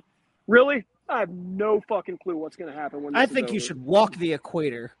out. But really, I have no fucking clue what's going to happen when this I is think you over. should walk the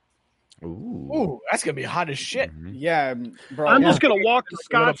equator. Ooh, that's gonna be hot as shit. Yeah, bro. I'm yeah. just going to walk to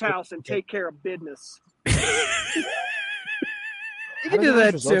Scott's house and take care of business. You How can do do you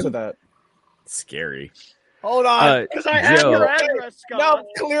that result too. of that? Scary. Hold on. Because I have Joe. your address, Scott. No,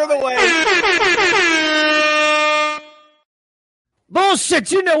 clear the way.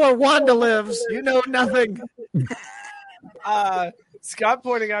 Bullshit! You know where Wanda lives. You know nothing. Scott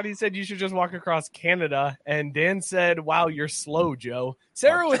pointing out, he said you should just walk across Canada, and Dan said, "Wow, you're slow, Joe."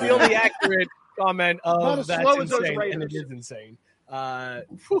 Sarah was the only accurate comment Not of as that's slow as those insane, and it Raiders. is insane.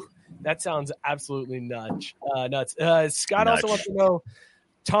 That sounds absolutely nuts. Scott also Nutch. wants to know.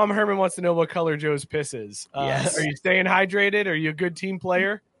 Tom Herman wants to know what color Joe's piss is. Yes. Are you staying hydrated? Are you a good team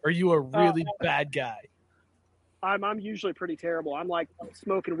player? Are you a really bad guy? I'm usually pretty terrible. I'm like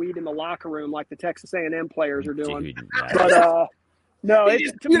smoking weed in the locker room like the Texas A&M players are doing. Dude, But no,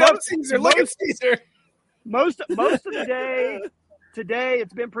 it's Caesar. Look at Caesar. most of the day today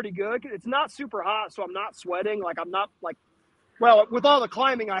it's been pretty good. It's not super hot, so I'm not sweating. Like I'm not like, well, with all the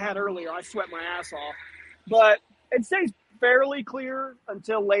climbing I had earlier, I sweat my ass off. But it stays fairly clear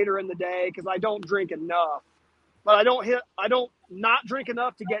until later in the day because I don't drink enough. But I don't not drink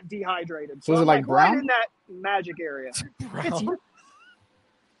enough to get dehydrated. So is I'm it like right brown? in that magic area? It's,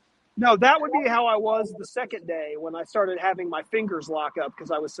 No, that would be how I was the second day when I started having my fingers lock up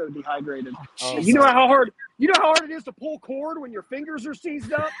because I was so dehydrated. You know how hard it is to pull cord when your fingers are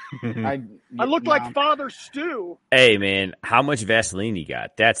seized up? I looked like Father Stu. Hey, man, how much Vaseline you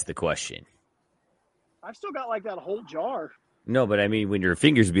got? That's the question. I've still got like that whole jar. No, but I mean, when your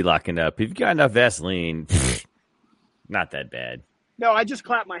fingers be locking up, if you got enough Vaseline, not that bad. No, I just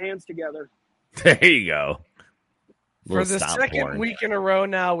clap my hands together. There you go. For the second week in a row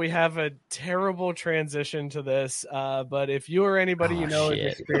now, we have a terrible transition to this. But if you or anybody you know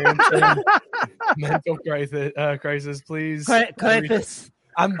is experiencing mental crisis, please. Crisis.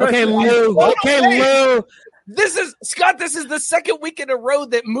 Okay, Lou. This is Scott. This is the second week in a row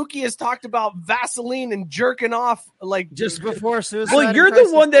that Mookie has talked about Vaseline and jerking off, like just before suicide. Well, you're the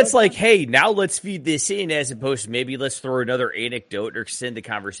one that's like, "Hey, now let's feed this in," as opposed to maybe let's throw another anecdote or extend the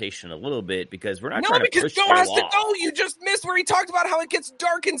conversation a little bit because we're not. No, because Joe has to go. You just missed where he talked about how it gets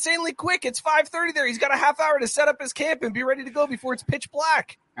dark insanely quick. It's 5:30 there. He's got a half hour to set up his camp and be ready to go before it's pitch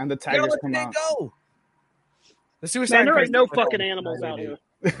black. And the tigers come out. Go. The suicide. There ain't no fucking animals out here.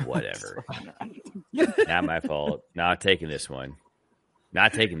 Whatever. Not my fault. Not taking this one.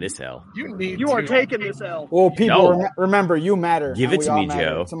 Not taking this L. You are taking this L. Well, people, remember, you matter. Give it to me,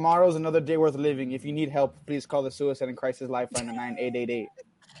 Joe. Tomorrow's another day worth living. If you need help, please call the Suicide and Crisis Lifeline at 9888.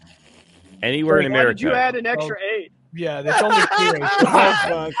 Anywhere in America. Why did you add an extra 8? Yeah, that's only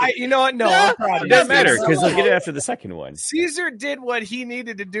 2. You know what? No, I'm proud of it doesn't matter because they'll get it after the second one. Caesar did what he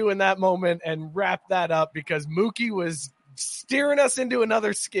needed to do in that moment and wrap that up because Mookie was steering us into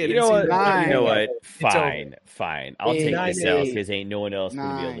another skid. You know what? Fine. I'll take this L because ain't no one else going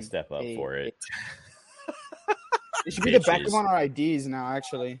to be able to step up for it. It should be the backup on our IDs now,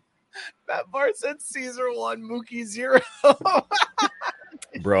 actually. Matt Barr said Caesar 1, Mookie 0.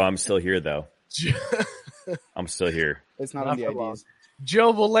 Bro, I'm still here, though. I'm still here. It's not on the IDs.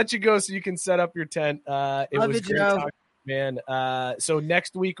 Joe, we'll let you go so you can set up your tent. It was great talking, man. So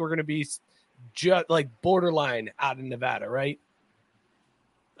next week we're going to be just like borderline out in Nevada, right?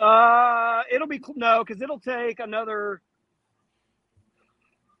 It'll be because it'll take another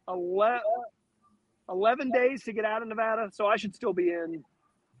 11 days to get out of Nevada, so I should still be in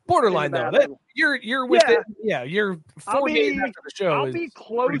borderline though. You're with it. Yeah, you're 4 days after the show. I'll be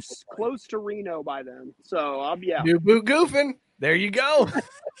close to Reno by then. So I'll be out. New boot goofing. There you go.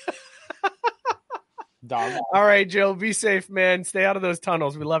 Dog. All right, Joe, be safe, man. Stay out of those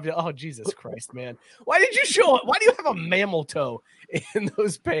tunnels. We love you. Oh, Jesus Christ, man. Why did you show it? Why do you have a mammal toe in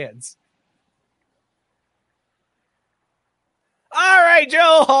those pants? All right,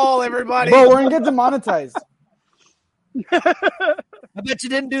 Joe Hall, everybody. Bro, we're going to get demonetized. I bet you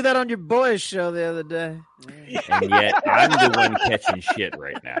didn't do that on your boys' show the other day. And yet I'm the one catching shit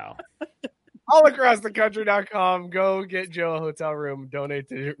right now. Allacrossthecountry.com. Go get Joe a hotel room. Donate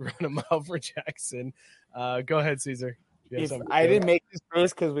to Run a Mile for Jackson. Go ahead, Caesar. I didn't make this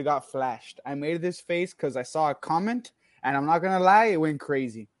face because we got flashed. I made this face because I saw a comment, and I'm not going to lie, it went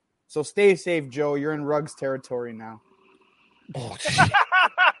crazy. So stay safe, Joe. You're in Ruggs territory now. Oh,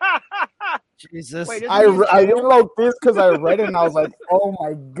 Jesus. Wait, I didn't like this because I read it, and I was like, oh,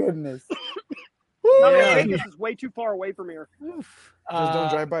 my goodness. This is way too far away from here. Just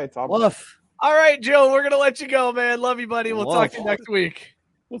don't drive by a top. All right, Joe, we're going to let you go, man. Love you, buddy. We'll talk to you next week.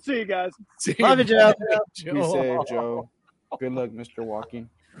 We'll see you guys. Love you, Joe. Be safe, Joe. Good luck, Mr. Walking.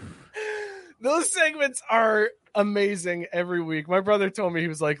 Those segments are amazing every week. My brother told me, he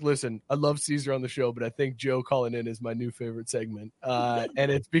was like, listen, I love Caesar on the show, but I think Joe calling in is my new favorite segment.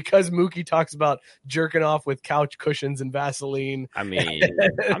 And it's because Mookie talks about jerking off with couch cushions and Vaseline. I mean,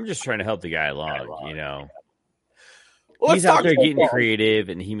 I'm just trying to help the guy along, you know. Well, he's out there getting creative,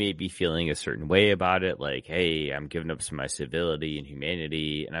 and he may be feeling a certain way about it. Like, hey, I'm giving up some of my civility and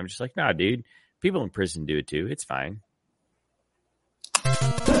humanity. And I'm just like, nah, dude. People in prison do it too. It's fine.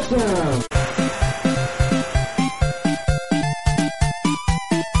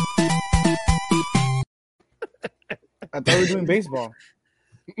 I thought we were doing baseball.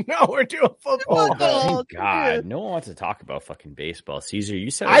 No, we're doing football. Oh, God. No one wants to talk about fucking baseball. Caesar,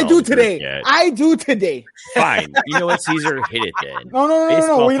 you said I do today. Fine. You know what, Caesar? Hit it then.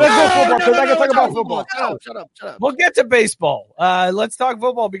 No. We let's go football because I can talk about football. Shut up. We'll get to baseball. Let's talk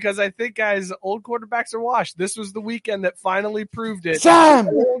football because I think, guys, old quarterbacks are washed. This was the weekend that finally proved it. Sam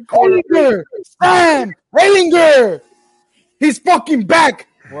Ehlinger. He's fucking back.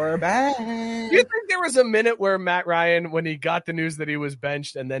 We're back. Do you think there was a minute where Matt Ryan, when he got the news that he was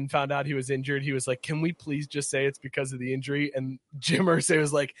benched and then found out he was injured, he was like, can we please just say it's because of the injury? And Jim Irsay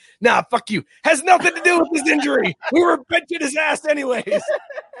was like, nah, fuck you. Has nothing to do with his injury. We were benching his ass anyways.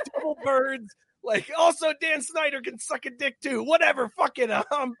 Double birds. Like, also Dan Snyder can suck a dick too. Whatever, fuck it.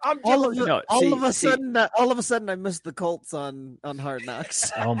 I'm all of a sudden, I missed the Colts on Hard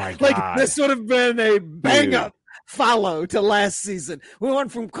Knocks. Oh my god! Like this would have been a bang up follow to last season. We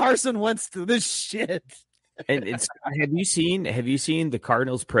went from Carson Wentz to this shit. And have you seen the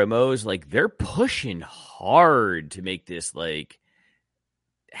Cardinals promos? Like they're pushing hard to make this like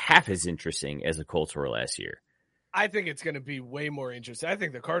half as interesting as the Colts were last year. I think it's going to be way more interesting. I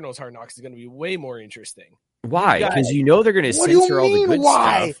think the Cardinals Hard Knocks is going to be way more interesting. Why? Because they're going to censor all the good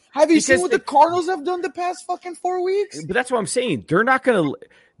stuff. Have you seen what the Cardinals have done the past fucking 4 weeks? But that's what I'm saying. They're not going to.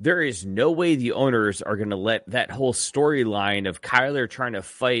 There is no way the owners are going to let that whole storyline of Kyler trying to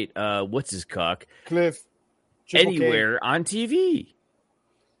fight what's his cuck Cliff anywhere on TV.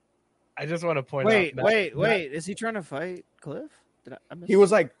 I just want to point out. Wait. Is he trying to fight Cliff? He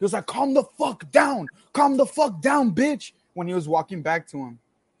was like, calm the fuck down, bitch. When he was walking back to him,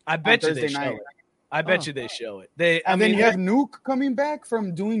 I bet you they show it. I bet you they show it. Then you have Nuke coming back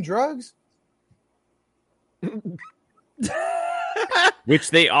from doing drugs, which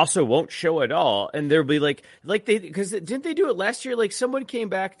they also won't show at all. And they'll be because didn't they do it last year? Like someone came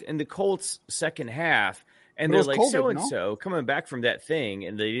back in the Colts second half, and they're like COVID, so and so coming back from that thing,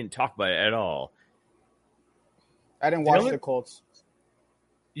 and they didn't talk about it at all. I didn't watch the Colts.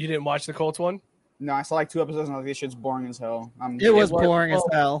 You didn't watch the Colts one? No, I saw like 2 episodes and I was like, this shit's boring as hell. It was boring as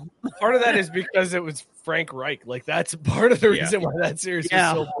hell. Part of that is because it was Frank Reich. Like that's part of the reason why that series was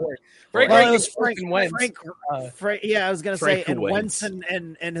so boring. Frank Reich was Frank Wentz. I was going to say, and Wentz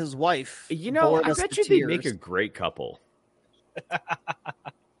and his wife. You know, I bet you they make a great couple.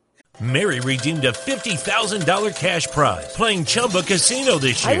 Mary redeemed a $50,000 cash prize playing Chumba Casino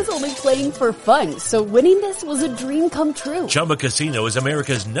this year. I was only playing for fun, so winning this was a dream come true. Chumba Casino is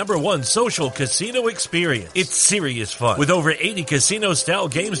America's #1 social casino experience. It's serious fun. With over 80 casino-style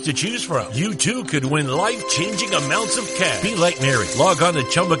games to choose from, you too could win life-changing amounts of cash. Be like Mary. Log on to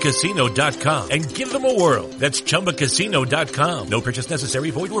ChumbaCasino.com and give them a whirl. That's ChumbaCasino.com. No purchase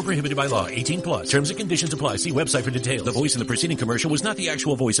necessary. Void where prohibited by law. 18+. Terms and conditions apply. See website for details. The voice in the preceding commercial was not the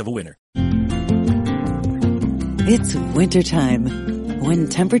actual voice of a winner. It's wintertime. When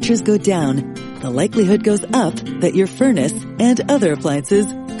temperatures go down, the likelihood goes up that your furnace and other appliances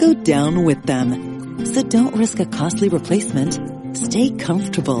go down with them. So don't risk a costly replacement. Stay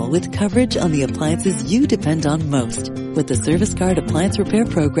comfortable with coverage on the appliances you depend on most with the Service Guard Appliance Repair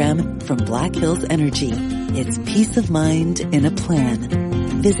Program from Black Hills Energy. It's peace of mind in a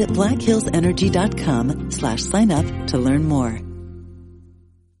plan. Visit blackhillsenergy.com/sign up to learn more.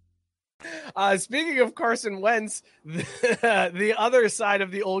 Speaking of Carson Wentz, the other side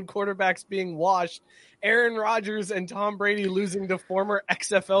of the old quarterbacks being washed, Aaron Rodgers and Tom Brady losing to former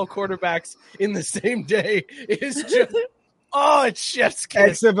XFL quarterbacks in the same day is just, it's chef's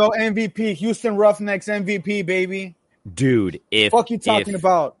kiss. XFL MVP, Houston Roughnecks MVP, baby. Dude, fuck you talking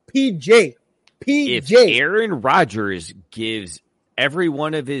about? PJ. If Aaron Rodgers gives every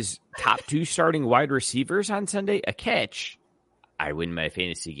one of his top 2 starting wide receivers on Sunday a catch, I win my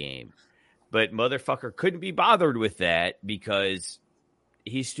fantasy game. But motherfucker couldn't be bothered with that because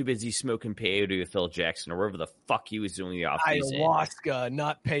he's too busy smoking peyote with Phil Jackson or whatever the fuck he was doing the offseason. Ayahuasca,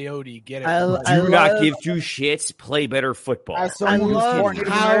 not peyote. Get it? Do not give 2 shits. Play better football. As someone who's born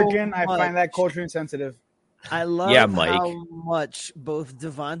American, I find that culture insensitive. I love how much both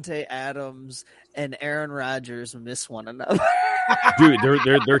Devontae Adams and Aaron Rodgers miss one another. Dude,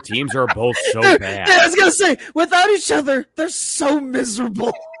 their teams are both so bad. I was gonna say, without each other, they're so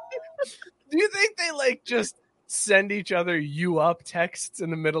miserable. Do you think they just send each other "you up" texts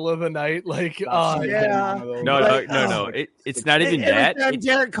in the middle of the night? Like, yeah. No. It's not even that. Every time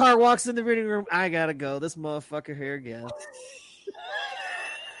Derek Carr walks in the reading room, I gotta go. This motherfucker here again.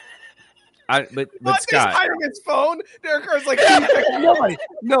 But Scott, hiding his phone. Derek Carr's like,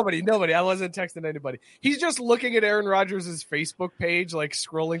 nobody. I wasn't texting anybody. He's just looking at Aaron Rodgers' Facebook page, like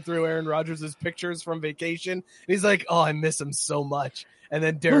scrolling through Aaron Rodgers' pictures from vacation. And he's like, oh, I miss him so much. And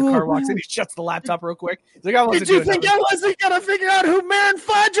then Derek Carr walks in. He shuts the laptop real quick. He's like, Did you think I wasn't going to figure out who Marin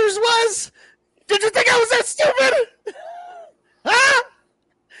Fodgers was? Did you think I was that stupid? Huh?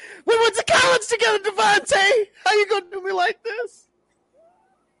 We went to college together, Devontae. How you going to do me like this?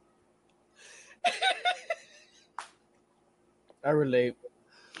 I relate.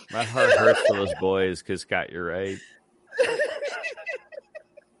 My heart hurts for those boys because, Scott, you're right.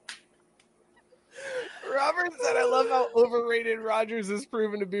 Robert said, I love how overrated Rodgers has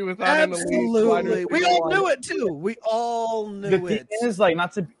proven to be without an elite wide receiver. We all knew it, too. We all knew it. The thing is,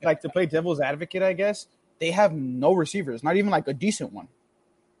 not to play devil's advocate, I guess, they have no receivers, not even a decent one.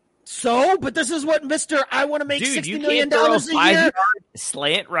 So, but this is what Mr. I want to make Dude, $60 you million can't throw a a 5 year. yard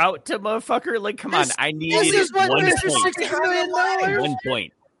slant route to motherfucker. Like, come on, I need This is what 1 Mr. point. $60 million. 1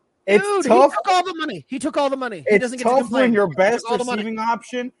 point. It's Dude, tough. he took all the money. He took all the money. He It's doesn't get to tough complain. when your He best took all the money. receiving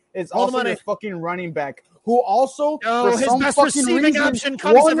option is All the also money. your fucking running back, who also No, for his some best fucking receiving reason, option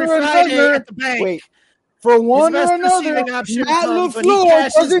comes one every or Friday another- at the bank. Wait, for one best or another, receiving option Matt comes when he LaFleur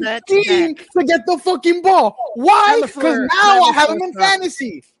cashes doesn't that scheme check. to get the fucking ball. Why? Matt Because LaFleur- now Matt I have him LaFleur in sucks.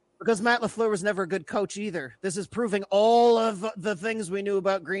 fantasy. Because Matt LaFleur was never a good coach either. This is proving all of the things we knew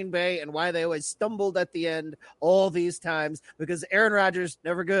about Green Bay and why they always stumbled at the end all these times. Because Aaron Rodgers,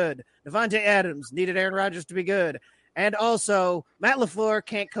 never good. Devontae Adams needed Aaron Rodgers to be good. And also, Matt LaFleur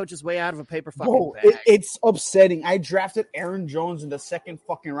can't coach his way out of a paper fucking Bro, bag. it's upsetting. I drafted Aaron Jones in the second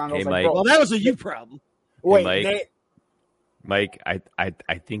fucking round. I Hey, was like, Mike. bro, Well, that was a you problem. wait, Hey, Mike, I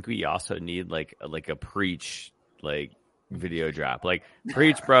think we also need like a preach video drop. Like,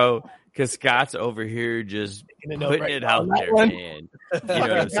 preach, bro, because Scott's over here just putting it out there, man. You know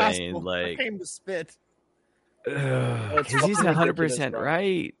what I'm saying? Like, came to spit. because he's 100%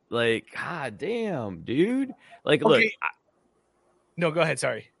 right. Like, god damn, dude. Like, look, Okay. No, go ahead.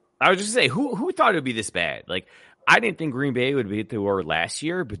 Sorry. I was just gonna say, who thought it would be this bad? Like, I didn't think Green Bay would be what they were last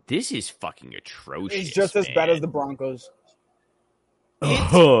year, but this is fucking atrocious. it's just as bad as the Broncos.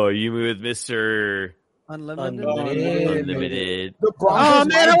 Oh, you with Mr. Unlimited. The Oh Broncos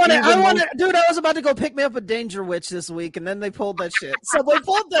man, I might want be the to, most- dude. I was about to go pick me up a Danger Witch this week, and then they pulled that shit. So they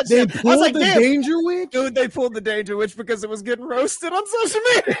pulled that They shit. I was pulled like, the damn, Danger Witch? dude. They pulled the Danger Witch because it was getting roasted on social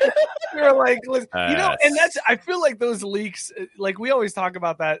media. You're like, listen, you know, and Yes. that's, I feel like those leaks, like we always talk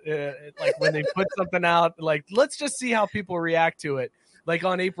about that, like when they put something out, like, let's just see how people react to it. Like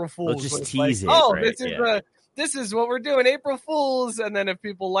on April Fools. just when it's tease like, it, oh, right? this is what we're doing, April Fools. And then if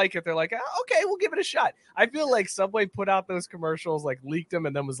people like it, they're like, oh, okay, we'll give it a shot. I feel like Subway put out those commercials, like leaked them,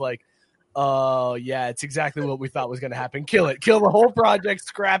 and then was like, oh, yeah, it's exactly what we thought was going to happen. Kill it. Kill the whole project.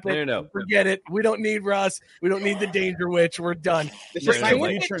 Scrap it. No. Forget it. We don't need Russ. We don't need the Danger Witch. We're done. Let's But just can sign we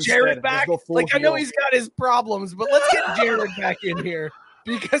Future get Jared instead. back? Let's go full Like, I know heel. he's got his problems, but let's get Jared back in here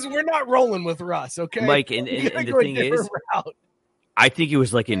because we're not rolling with Russ, okay? Mike, and We gotta the go a thing different is, route. I think it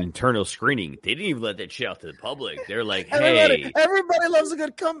was like an internal screening. They didn't even let that shit out to the public. They're like, hey, Everybody loves a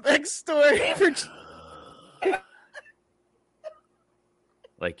good comeback story.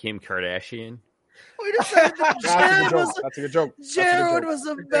 like Kim Kardashian. Wait a second. That's a good joke. Jared was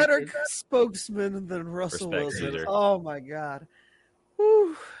a better spokesman than Russell Respect, Wilson. Caesar. Oh my god.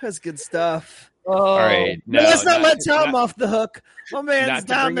 Whew, that's good stuff. All right, But let's not let Tom not- off the hook. My man's not to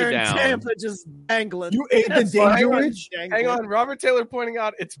down bring there it in down. Tampa just dangling. You ate the That's Danger fine. Witch? Hang on, Robert Taylor pointing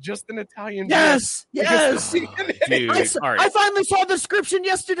out it's just an Italian. Yes, beer. yes. Dude, all right. I finally saw the description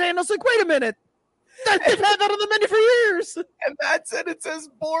yesterday, and I was like, "Wait a minute, they've had that on the menu for years." And that's it. It's as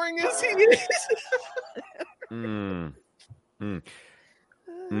boring as he is.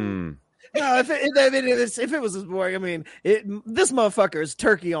 No, if it was as boring, I mean, this motherfucker is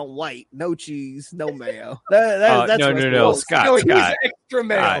turkey on white, no cheese, no mayo. That's no, what's no, cool. Scott, No, he's Scott. extra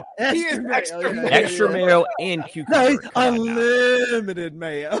mayo. Scott. He is extra mayo. Extra mayo and No, cucumber. he's Come on now. unlimited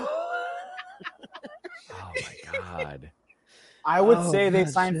mayo. Oh my god. I would Oh, say they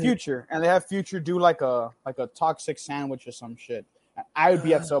God, signed shit. Future, and they have Future do like a toxic sandwich or some shit. I would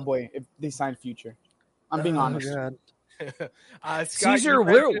be at Subway if they signed Future. I'm being honest. God. Scott, Caesar, you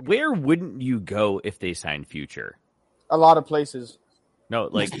mentioned- where wouldn't you go if they signed Future? A lot of places. No,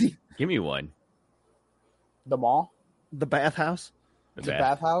 like give me one. The mall, The bathhouse. The the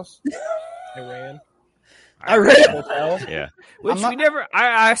bath. bathhouse, Iran. hotel. Yeah. Which I'm not- we never.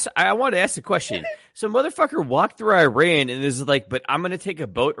 I want to ask the question. So motherfucker walked through Iran and is like, but I'm gonna take a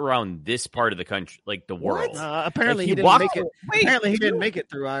boat around this part of the country, like the world. Apparently Like, he didn't walked- make it. Wait, Apparently he didn't make it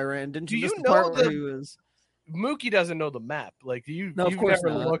through Iran. Didn't do you? you miss the know part where the- he was? Mookie doesn't know the map. Like you've No, of course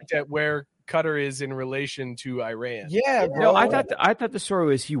never not. looked at where Qatar is in relation to Iran. Yeah, bro. No, I thought the story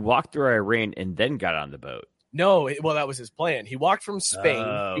was he walked through Iran and then got on the boat. No, well, that was his plan. He walked from Spain.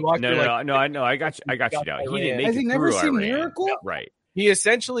 He walked through, No, I got you now. He didn't make Has it he never through seen Iran. Miracle? Right. He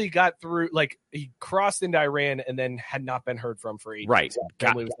essentially got through, like he crossed into Iran and then had not been heard from for 8 Right. days.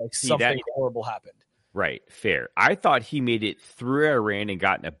 Apparently, it was like See, something that- horrible happened. Right, fair. I thought he made it through Iran and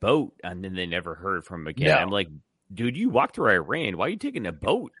got in a boat, and then they never heard from him again. No. I'm like, dude, you walked through Iran. Why are you taking a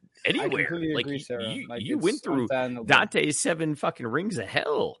boat anywhere? completely Like agree, Sarah. you, Like, you it's went through unfathomable. Dante's 7 fucking rings of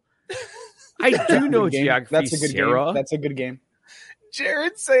hell. I do know Good game. geography, That's a good Sarah. game. That's a good game.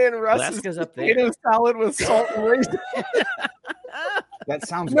 Jared saying Russ Alaska's is up there. potato salad with salt and raisins. That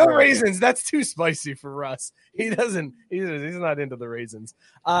sounds no great. raisins. That's too spicy for Russ. He's not into the raisins.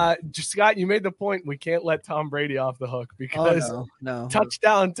 Scott, you made the point. We can't let Tom Brady off the hook because no.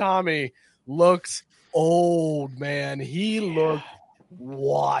 Touchdown Tommy looks old, man. He looked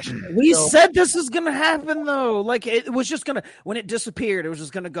washed. We said this was going to happen, though. Like, it was just going to, when it disappeared, it was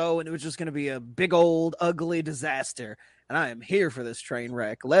just going to go, and it was just going to be a big old ugly disaster. And I am here for this train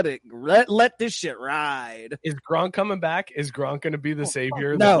wreck. Let this shit ride. Is Gronk coming back? Is Gronk going to be the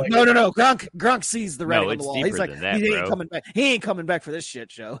savior? No. Gronk sees the writing on the wall. He's like, he ain't coming back. He ain't coming back for this shit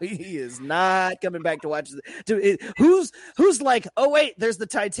show. He is not coming back to watch. Who's like, oh wait, there's the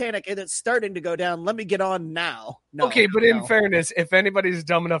Titanic and it's starting to go down. Let me get on now. No, okay, but in fairness, if anybody's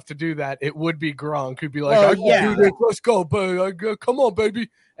dumb enough to do that, it would be Gronk who'd be like, I can do this. Let's go, baby. Come on, baby.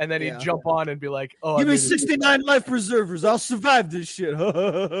 And then he'd jump on and be like, "Oh, give me 69 life preservers. I'll survive this shit."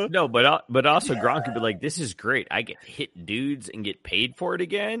 No, but also Gronk could be like, "This is great. I get hit dudes and get paid for it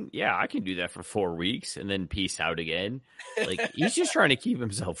again. Yeah, I can do that for 4 weeks and then peace out again." Like he's just trying to keep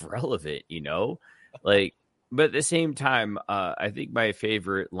himself relevant, you know. Like, but at the same time, I think my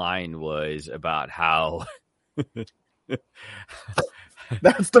favorite line was about how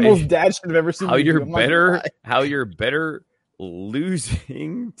that's the most dad shit I've ever seen. How you're better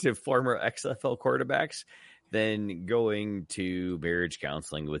losing to former XFL quarterbacks than going to marriage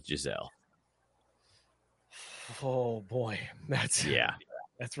counseling with Giselle. Oh boy, that's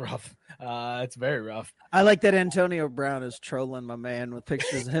rough. It's very rough. I like that Antonio Brown is trolling my man with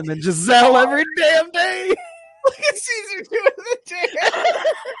pictures of him and Giselle every damn day. Look at Caesar doing the dance.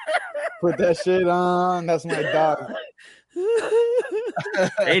 Put that shit on. That's my dog.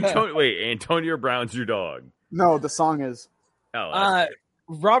 Antonio Brown's your dog. No, the song is.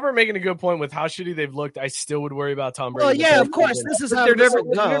 Robert making a good point with how shitty they've looked. I still would worry about Tom Brady. Well, yeah, of course. This is how they're never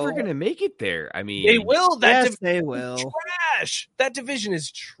going to make it there. I mean, they will. They will. Trash. That division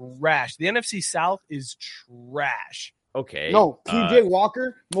is trash. The NFC South is trash. Okay. No, PJ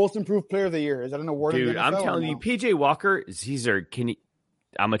Walker, most improved player of the year. Is that an award? Dude, I'm telling you, PJ Walker, Caesar, I'm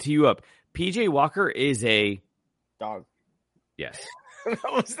going to tee you up. PJ Walker is a dog. Yes.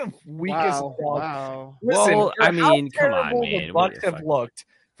 That was the weakest dog. Wow. Listen, I mean, come on, man. The Bucs have looked.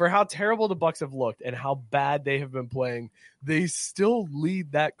 For how terrible the Bucs have looked and how bad they have been playing, they still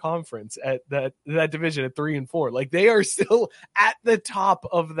lead that conference at that division at 3-4. Like they are still at the top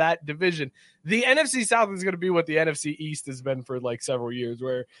of that division. The NFC South is going to be what the NFC East has been for like several years,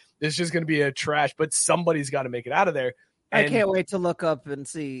 where it's just going to be a trash. But somebody's got to make it out of there. I can't wait to look up and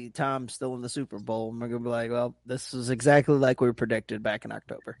see Tom still in the Super Bowl. And we're going to be like, well, this is exactly like we predicted back in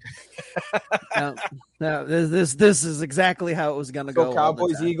October. No, this is exactly how it was going to go. So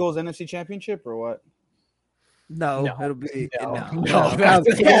Cowboys, Eagles, NFC Championship or what? No, it'll be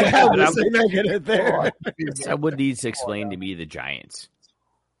Someone needs to explain to me the Giants.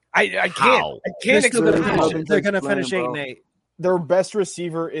 I can't. I can't explain. They're going to finish 8-8. Their best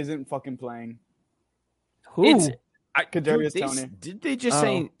receiver isn't fucking playing. Who? Kadarius Toney. Did they just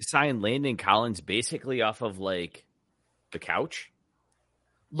sign Landon Collins basically off of like the couch?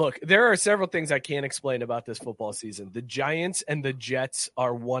 Look, there are several things I can't explain about this football season. The Giants and the Jets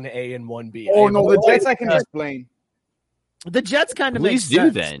are 1A and 1B. Oh no, the Jets I can explain. The Jets kind of makes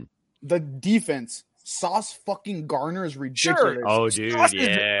sense. Then the defense. Sauce fucking Garner is ridiculous. Sure. Oh, dude, Sauce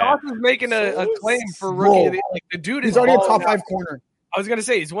is making a claim for rookie of the year. Like the dude is already a top 5 corner. I was going to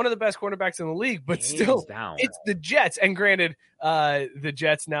say he's one of the best cornerbacks in the league, but still, it's the Jets. And granted, the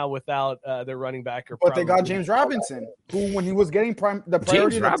Jets now without their running back, but they got James Robinson, who when he was getting the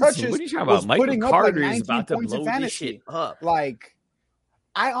priority of the touches, what are you talking about? Michael Carter is about to blow this shit up. Like,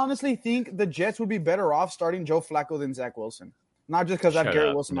 I honestly think the Jets would be better off starting Joe Flacco than Zach Wilson. Not just because I have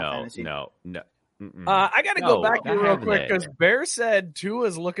Garrett Wilson on fantasy. No. I got to go back here real quick because Bear said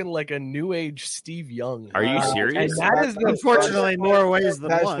Tua's looking like a new age Steve Young. Are you serious? And that is unfortunately more ways than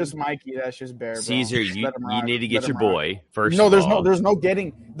that's one. That's just Mikey. That's just Bear. Bro. Caesar, you need to get your boy first. No, there's no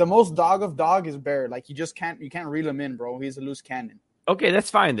getting. The most dog of dog is Bear. Like you can't reel him in, bro. He's a loose cannon. Okay,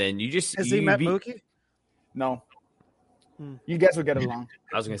 that's fine then. You just has he met Mookie? No. You guys will get along.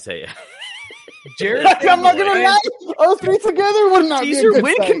 I was gonna say. Jared, I'm not gonna lie. Us three together would not be a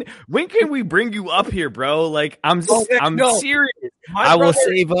good when can we bring you up here, bro? Like I'm serious. I will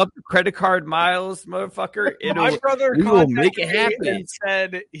save up credit card miles, motherfucker. My brother we will make it happen. And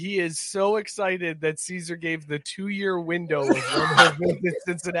said he is so excited that Caesar gave the 2-year window of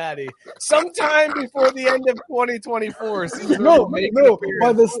Cincinnati. Sometime before the end of 2024. Caesar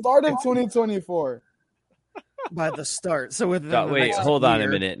by the start of 2024. By the start, so with hold on a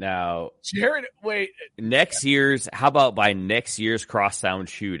minute now, Jared. Wait, how about by next year's crosstown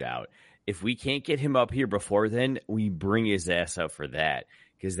shootout? if we can't get him up here before then, we bring his ass up for that,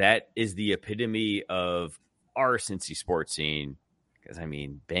 because that is the epitome of our Cincy sports scene. Because, I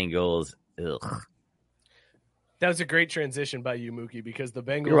mean, Bengals, ugh. That was a great transition by you, Mookie, because the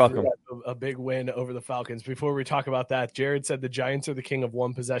Bengals You're welcome. had a big win over the Falcons. Before we talk about that, Jared said the Giants are the king of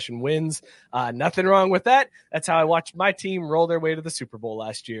one possession wins. Nothing wrong with that. That's how I watched my team roll their way to the Super Bowl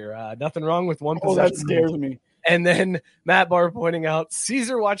last year. Nothing wrong with one possession. That scares me. And then Matt Barr pointing out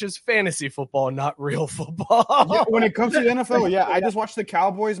Caesar watches fantasy football, not real football. Yeah, when it comes to the NFL, I just watched the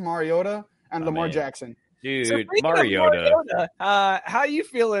Cowboys, Mariota, and Lamar Jackson. Dude, So Mariota. How you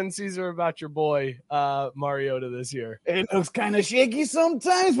feeling, Caesar, about your boy Mariota this year? It looks kind of shaky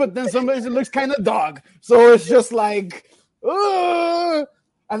sometimes, but then sometimes it looks kind of dog. So it's just like, and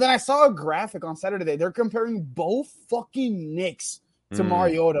then I saw a graphic on Saturday. They're comparing both fucking Knicks to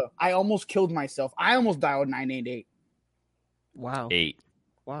Mariota. I almost killed myself. I almost dialed 988. Wow. 8.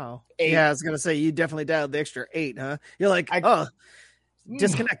 Wow. 8. Yeah, I was gonna say you definitely dialed the extra 8, huh? You're like,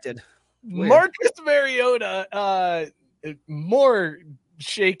 disconnected. Weird. Marcus Mariota, more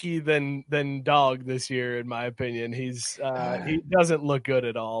shaky than dog this year, in my opinion. He doesn't look good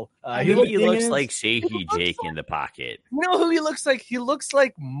at all. He looks like Shaky Jake in the pocket. You know who he looks like? He looks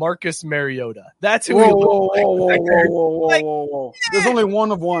like Marcus Mariota. That's who he looks like. Whoa. There's only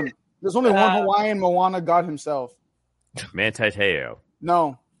one of one. There's only one Hawaiian Moana got himself. Manti Te'o.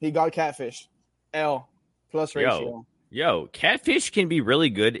 No, he got catfish. L plus ratio. Yo, catfish can be really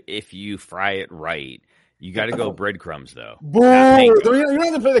good if you fry it right. You got to go breadcrumbs, though. Boo! You don't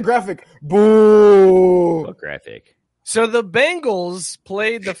have to play the graphic. Boo! What graphic? So the Bengals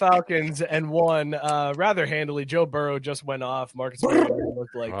played the Falcons and won rather handily. Joe Burrow just went off. Marcus Mariota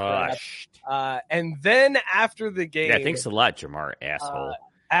looked like crap. And then after the game... Yeah, thanks a lot, Jamar, asshole.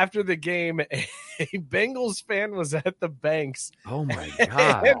 After the game, a Bengals fan was at the Banks. Oh, my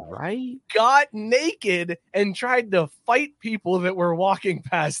God, right? Got naked and tried to fight people that were walking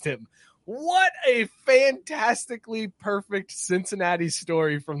past him. What a fantastically perfect Cincinnati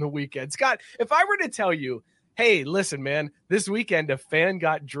story from the weekend. Scott, if I were to tell you, hey, listen, man, this weekend a fan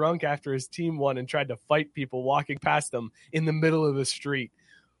got drunk after his team won and tried to fight people walking past them in the middle of the street,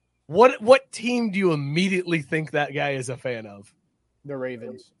 what team do you immediately think that guy is a fan of? The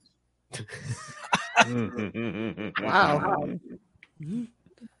Ravens. Wow.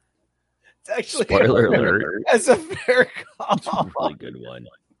 It's actually spoiler alert. That's a fair call. Really good one.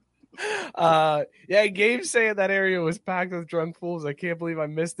 Gabe saying that area was packed with drunk fools. I can't believe I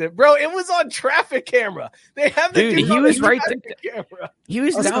missed it, bro. It was on traffic camera. They have the dude. He was right there. Camera. He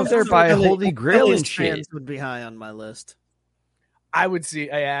was down there by Holy Grail and shit. Fans would be high on my list. I would see.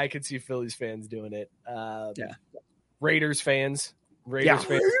 Yeah, I could see Phillies fans doing it. Raiders fans. Fans.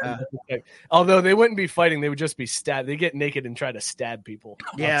 Although they wouldn't be fighting, they would just be stabbed. They get naked and try to stab people.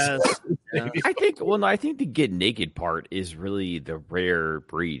 Yes. I think the get naked part is really the rare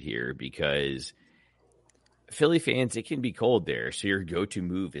breed here, because Philly fans, it can be cold there, so your go-to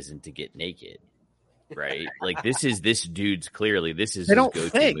move isn't to get naked, right? Like this dude's clearly this is his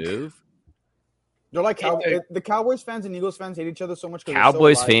go-to move. They're like the Cowboys fans and Eagles fans hate each other so much.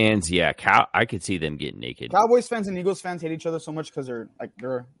 Cowboys fans, I could see them getting naked. Cowboys fans and Eagles fans hate each other so much because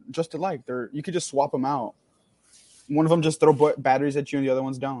they're just alike. You could just swap them out. One of them just throw batteries at you, and the other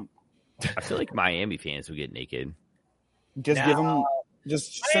ones don't. I feel like Miami fans would get naked. Give them.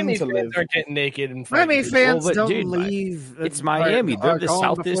 Just send Miami them to fans live. aren't getting naked and Miami fans don't dude, leave. It's Miami. They're the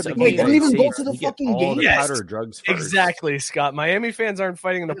southest of the They don't United even go States. to the You get fucking all game. the powder drugs first. Exactly, Scott. Miami fans aren't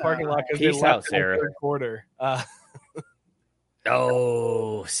fighting in the parking lot because they Peace left out, in the Sarah. third quarter.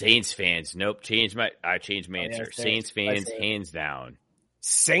 Saints fans. Nope. I changed my answer. Saints fans, hands down.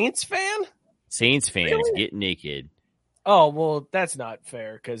 Saints fan? Saints fans get naked. Oh, well, that's not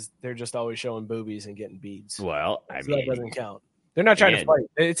fair because they're just always showing boobies and getting beads. Well, so that doesn't count. They're not trying to fight.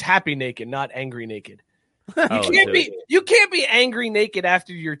 It's happy naked, not angry naked. You can't be angry naked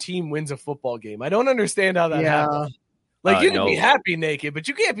after your team wins a football game. I don't understand how that happens. Like you can be happy naked, but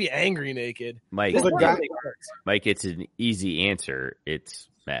you can't be angry naked. Mike, it's an easy answer. It's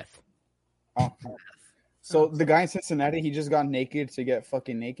meth. Oh. So the guy in Cincinnati, he just got naked to get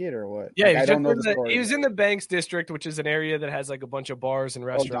fucking naked, or what? Yeah, I don't know the story. He was in the Banks district, which is an area that has like a bunch of bars and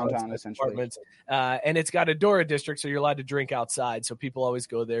restaurants, downtown, and apartments, and it's got a Dora district, so you're allowed to drink outside. So people always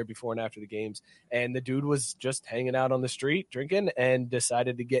go there before and after the games. And the dude was just hanging out on the street drinking, and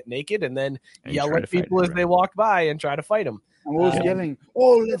decided to get naked and then yell at people as they walk by and try to fight them. And what was he yelling?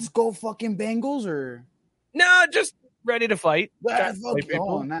 Oh, let's go fucking Bengals, or no, just ready to fight. Fuck that.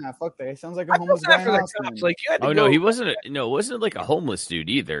 It sounds like a homeless guy. No, he wasn't. It wasn't like a homeless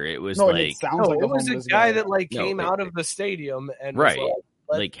dude either. It was it sounds like it was a guy that came out of the stadium and right,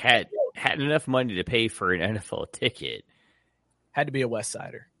 was had had enough money to pay for an NFL ticket. Had to be a West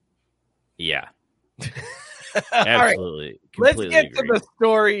Sider. Yeah. Absolutely. Let's get agree. to the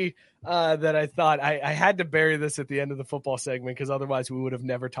story that I thought I had to bury this at the end of the football segment because otherwise we would have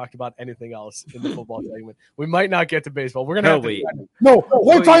never talked about anything else in the football segment. We might not get to baseball. We're gonna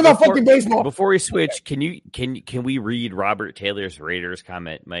we're talking about fucking baseball. Before we switch, can we read Robert Taylor's Raiders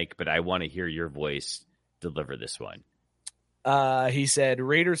comment, Mike? But I want to hear your voice deliver this one. He said,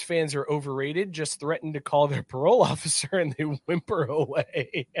 Raiders fans are overrated, just threaten to call their parole officer and they whimper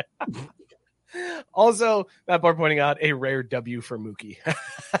away. Also, Matt Barr pointing out a rare W for Mookie.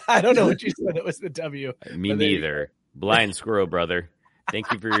 I don't know what you said. It was the W. Me neither. Blind squirrel, brother. Thank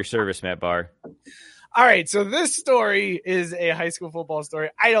you for your service, Matt Barr. All right. So this story is a high school football story.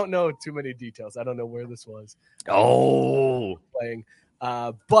 I don't know too many details. I don't know where this was. Playing.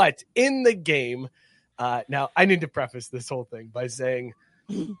 But in the game, now I need to preface this whole thing by saying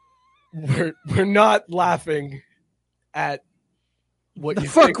we're not laughing at what the you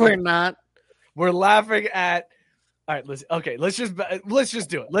fuck think. we're not. We're laughing at. All right, let's just do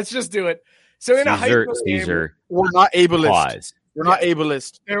it. Let's just do it. So in a high school game, we're not ableist. Pause. We're not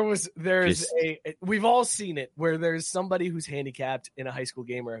ableist. We've all seen it where there's somebody who's handicapped in a high school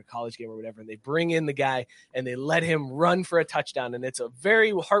game or a college game or whatever, and they bring in the guy and they let him run for a touchdown. And it's a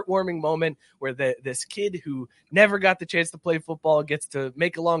very heartwarming moment where this kid who never got the chance to play football gets to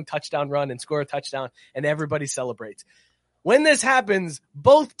make a long touchdown run and score a touchdown, and everybody celebrates. When this happens,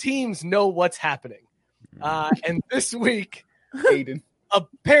 both teams know what's happening. And this week,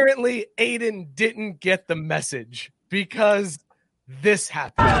 apparently Aiden didn't get the message because this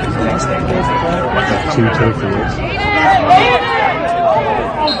happened.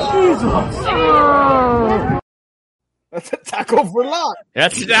 That's a tackle for loss.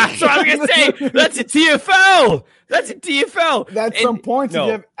 That's what I was going to say. That's a TFL. That's some points if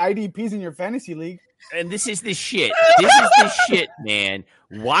you have IDPs in your fantasy league. And this is the shit. This is the shit, man.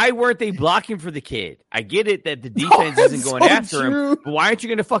 Why weren't they blocking for the kid? I get it that the defense isn't going after him, but why aren't you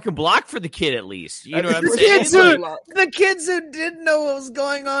going to fucking block for the kid at least? You know what I'm saying? The kids who didn't know what was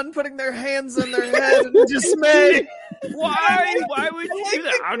going on, putting their hands on their head in dismay. Why? Why would you do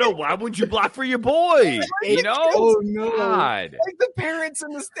that? I don't know. Why would you block for your boy? You know? Oh, no. God. Like the parents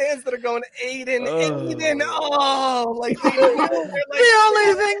in the stands that are going, Aiden. Oh, like the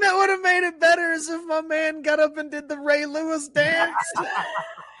only thing that would have made it better is if my man got up and did the Ray Lewis dance.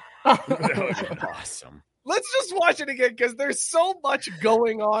 That would have been awesome. Let's just watch it again because there's so much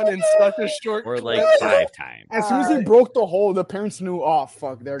going on in such a short or like 5 times. As soon as he broke the hole, the parents knew, oh,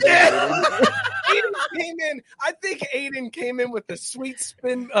 fuck, they're going Aiden came in. I think Aiden came in with the sweet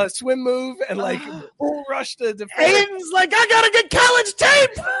swim move and like bull rush to defense. Aiden's like, I gotta get college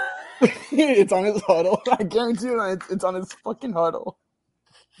tape. It's on his huddle. I guarantee you it's on his fucking huddle.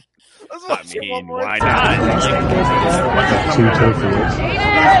 I mean, why not?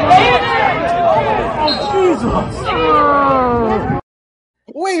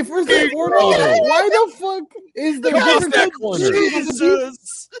 Wait, first and foremost, why the fuck is the different color?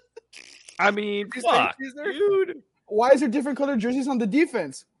 Jesus. I mean, fuck, dude. Why is there different colored jerseys on the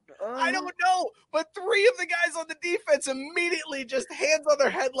defense? I don't know, but 3 of the guys on the defense immediately just hands on their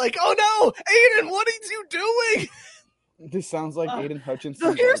head like, oh no, Aiden, what are you doing? This sounds like Aiden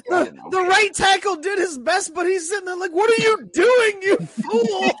Hutchinson. The right tackle did his best, but he's sitting there like, what are you doing, you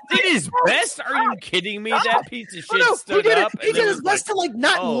fool? Did his best? Are you kidding me? That piece of shit stood up. He did his best to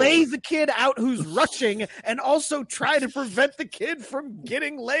not lay the kid out who's rushing and also try to prevent the kid from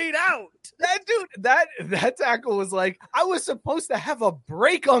getting laid out. That dude, that tackle was like, I was supposed to have a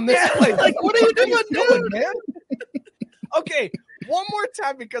break on this play. Like, what are you doing, dude? Man? Okay, one more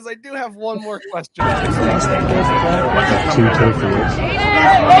time because I do have one more question.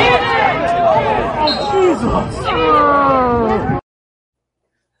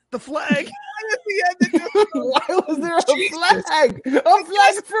 The flag. Why was there a flag? A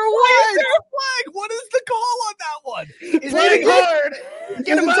flag for Why what? is there a flag? What is the call on that one? Is it hard?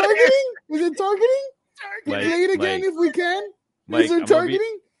 Get him targeting? Is it targeting? Mike, Play it again if we can. Mike, Is it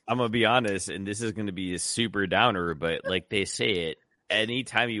targeting? I'm going to be honest, and this is going to be a super downer, but like they say it,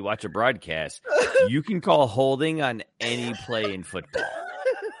 anytime you watch a broadcast, you can call holding on any play in football.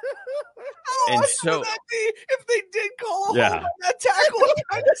 How awesome would that be if they did call a hold on that tackle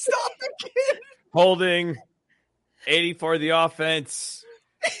trying to stop the kid? Holding, 80 for the offense,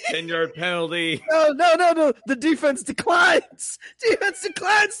 10-yard penalty. No. The defense declines. Defense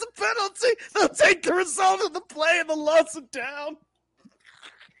declines the penalty. They'll take the result of the play and the loss of down.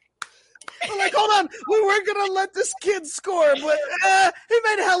 I'm like, hold on, we weren't going to let this kid score, but he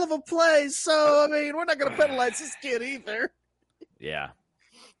made a hell of a play, so, I mean, we're not going to penalize this kid either. Yeah.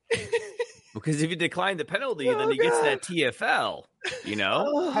 Because if you decline the penalty, then he gets that TFL. You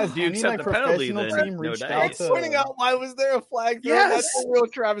know, Has if you any, accept like, the penalty, professional then team no reached dice. out to- Pointing out why was there a flag throw? Yes. That's a real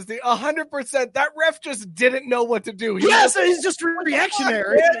travesty. 100%. That ref just didn't know what to do. Yes, he's just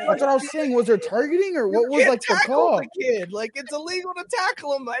reactionary. That's what I was saying. Was there targeting or what was Can't like the tackle call? the kid. Like, it's illegal to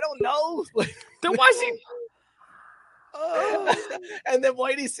tackle him. I don't know. Then why is he? And then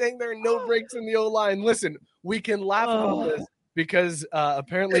Whitey's saying there are no breaks in the O-line. Listen, we can laugh about this because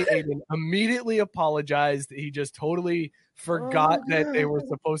apparently Aiden immediately apologized. He just totally forgot that they were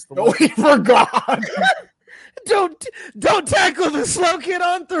supposed to. Oh, he forgot. Don't tackle the slow kid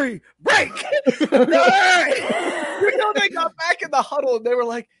on 3. Break. All right. You know, they got back in the huddle and they were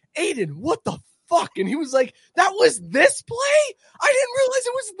like, Aiden, what the fuck? And he was like, that was this play? I didn't realize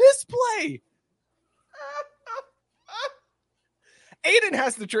it was this play. Aiden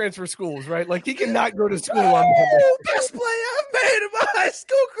has to transfer schools, right? Like, he cannot go to school on Monday. Best play I've made in my high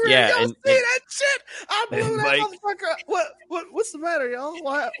school career. Yeah, y'all and- see that shit? I blew and that Mike- motherfucker up. What's the matter, y'all?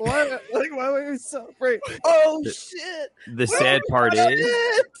 Why were we celebrate? Oh, shit. The sad part is,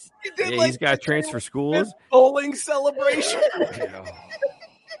 He did, he's got to transfer schools. bowling celebration.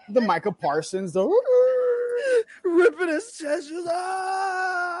 The Micah Parsons, though. Ripping his chest. He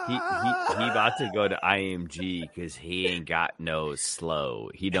about to go to IMG because he ain't got no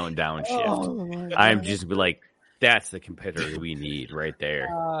slow. He don't downshift. Oh, my God. I'm just be like, that's the competitor we need right there.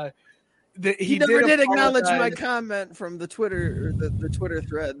 He never did acknowledge my comment from the Twitter, the Twitter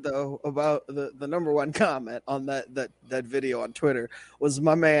thread, though, about the number one comment on that video on Twitter was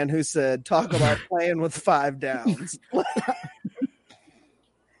my man who said, "Talk about playing with 5 downs."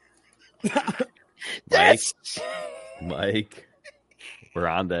 Mike, we're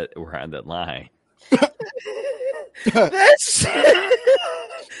on that line. that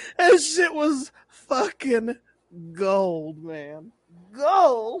shit was fucking gold, man.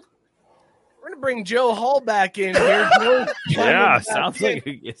 Gold. We're going to bring Joe Hall back in here. Yeah, sounds like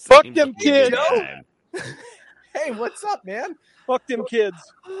Fuck them kids. Hey, what's up, man? Fuck them kids.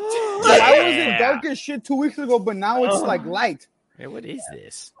 Why was it dark as shit 2 weeks ago, but now it's like light? Hey, what is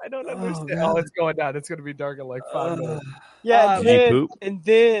this? I don't understand. Oh, it's going down. It's going to be dark in like 5 minutes. Yeah, Did and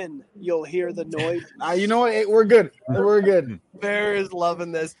then you'll hear the noise. You know what? We're good. We're good. Bear is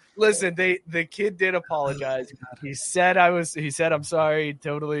loving this. Listen, the kid did apologize. He said I'm sorry.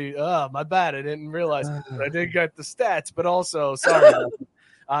 Totally. My bad. I didn't realize. But I did get the stats, but also sorry.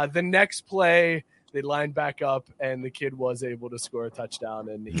 The next play, they lined back up, and the kid was able to score a touchdown.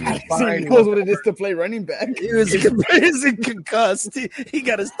 And he was fine. He knows what it is to play running back. He was concussed. He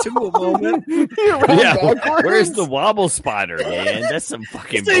got his Tua moment. Yeah, where's the wobble spotter, man? That's some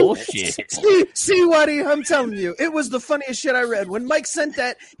fucking bullshit. See, Waddy, I'm telling you, it was the funniest shit I read. When Mike sent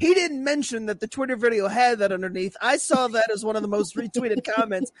that, he didn't mention that the Twitter video had that underneath. I saw that as one of the most retweeted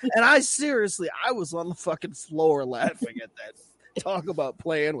comments, and I was on the fucking floor laughing at that. Talk about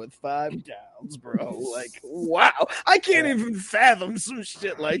playing with 5 downs, bro. Like, wow. I can't even fathom some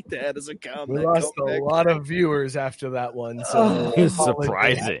shit like that as a comment. We lost a lot of viewers after that one. So It's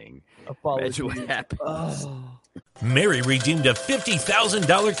surprising. Apologies. Imagine what happened. Mary redeemed a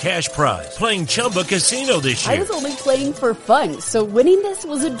 $50,000 cash prize playing Chumba Casino this I year. was only playing for fun, so winning this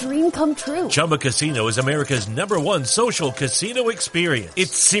was a dream come true. Chumba Casino is America's #1 social casino experience.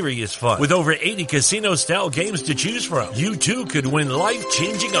 It's serious fun. With over 80 casino-style games to choose from, you too could win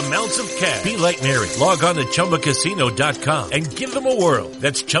life-changing amounts of cash. Be like Mary. Log on to ChumbaCasino.com and give them a whirl.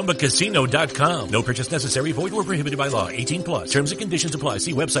 That's ChumbaCasino.com. No purchase necessary. Void where prohibited by law. 18+. Terms and conditions apply.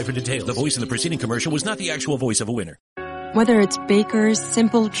 See website for details. The voice in the preceding commercial was not the actual voice of a winner. Whether it's Baker's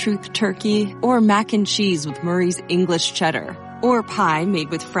Simple Truth Turkey or mac and cheese with Murray's English Cheddar or pie made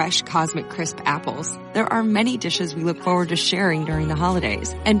with fresh Cosmic Crisp apples, there are many dishes we look forward to sharing during the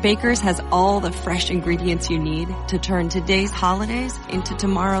holidays. And Baker's has all the fresh ingredients you need to turn today's holidays into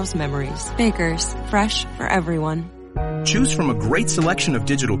tomorrow's memories. Baker's, fresh for everyone. Choose from a great selection of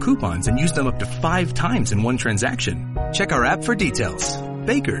digital coupons and use them up to 5 times in one transaction. Check our app for details.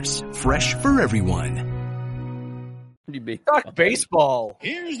 Baker's, fresh for everyone. Talk baseball.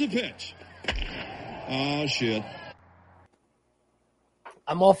 Here's the pitch. Oh, shit.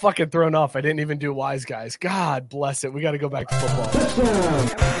 I'm all fucking thrown off. I didn't even do Wise Guys. God bless it. We got to go back to football.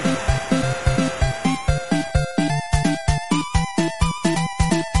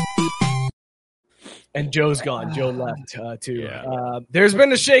 And Joe's gone. Joe left too. There's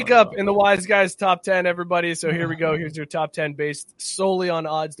been a shakeup in the Wise Guys top 10, everybody. So here we go. Here's your top 10 based solely on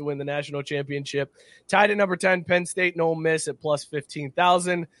odds to win the national championship. Tied at number 10, Penn State and Ole Miss at plus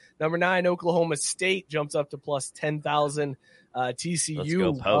 15,000. Number 9, Oklahoma State jumps up to plus 10,000.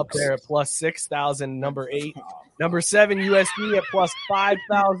 TCU up there at plus 6,000. Number 8. Number 7, USC at plus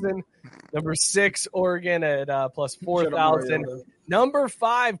 5,000. Number 6, Oregon at plus 4,000. Number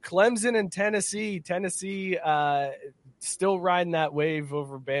 5, Clemson and Tennessee. Tennessee still riding that wave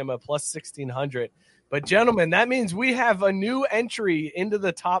over Bama, plus 1,600. But, gentlemen, that means we have a new entry into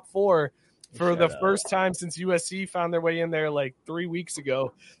the top 4 for the first time since USC found their way in there like 3 weeks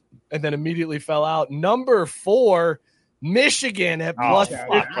ago and then immediately fell out. Number 4, Michigan at plus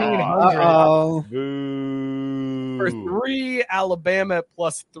 1,500. Number 3, Alabama at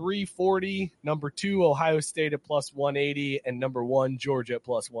plus 340. Number 2, Ohio State at plus 180. And number 1, Georgia at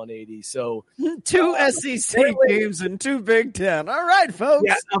plus 180. So 2 SEC games and 2 Big Ten. All right, folks.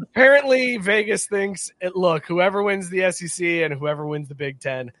 Yeah, apparently Vegas thinks, look, whoever wins the SEC and whoever wins the Big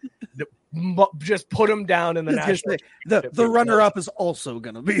Ten, just put them down in the national. The runner-up is also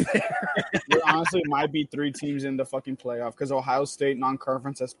going to be there. There honestly might be 3 teams in the fucking playoff because Ohio State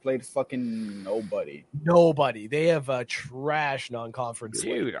non-conference has played fucking nobody. Nobody. They have a trash non-conference.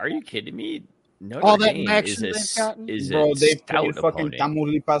 Dude, are you kidding me? All that action they've gotten? Bro, they played fucking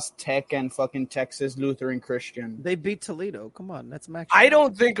Tamaulipas Tech and fucking Texas Lutheran Christian. They beat Toledo. Come on, that's max. I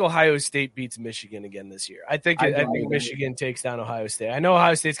don't think Ohio State beats Michigan again this year. I think Michigan takes down Ohio State. I know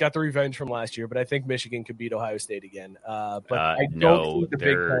Ohio State's got the revenge from last year, but I think Michigan could beat Ohio State again. But I don't see the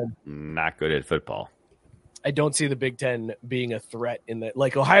Big Ten. Not good at football. I don't see the Big Ten being a threat in that.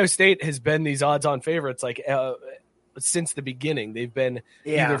 Like Ohio State has been these odds-on favorites, like since the beginning. They've been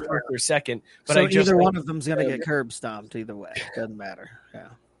either first or second. But so either one of them's going to get curb stomped either way. Doesn't matter. Yeah.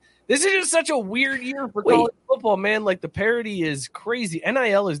 This is just such a weird year for college football, man. Like the parity is crazy.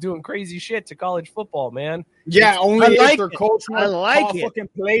 NIL is doing crazy shit to college football, man. Yeah, only if their coach fucking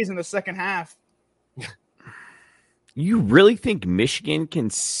plays in the second half. You really think Michigan can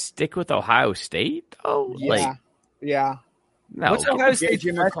stick with Ohio State? Oh, yeah. No. What's Ohio State's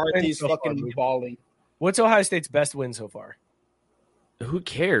JJ McCarthy's fucking balling. What's Ohio State's best win so far? Who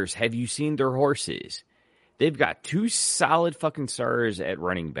cares? Have you seen their horses? They've got 2 solid fucking stars at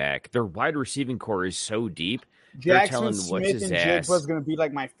running back. Their wide receiving core is so deep. Jackson Smith and Jigba's going to be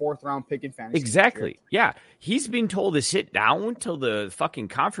like my 4th round pick in fantasy. Exactly. Yeah. He's being told to sit down till the fucking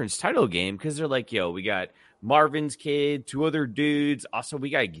conference title game because they're like, yo, we got Marvin's kid, 2 other dudes. Also, we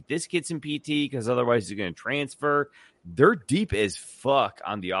got to get this kid some PT because otherwise he's going to transfer. They're deep as fuck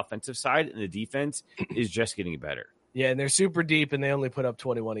on the offensive side, and the defense is just getting better. Yeah, and they're super deep, and they only put up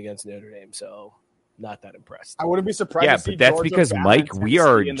 21 against Notre Dame, so not that impressed. I wouldn't be surprised. Yeah, to see but that's Georgia, because, Bama, Mike, and we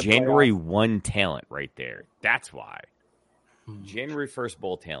are Tennessee in the January playoff. 1 talent right there. That's why. January 1st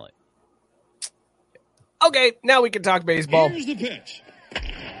bowl talent. Okay, now we can talk baseball. Here's the pitch.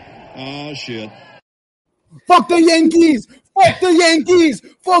 Oh, shit. Fuck the Yankees! Fuck the Yankees!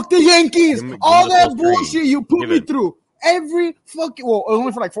 Fuck the Yankees! All that bullshit you put me through. Every fucking, well,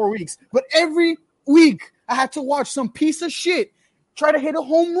 only for like 4 weeks, but every week I had to watch some piece of shit try to hit a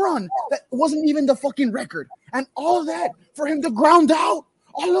home run that wasn't even the fucking record. And all of that for him to ground out.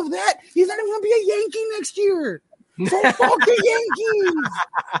 All of that. He's not even going to be a Yankee next year. So fuck the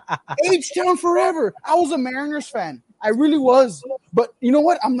Yankees. H-Town forever. I was a Mariners fan. I really was. But you know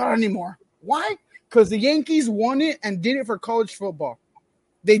what? I'm not anymore. Why? Because the Yankees won it and did it for college football.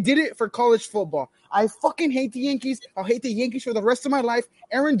 They did it for college football. I fucking hate the Yankees. I'll hate the Yankees for the rest of my life.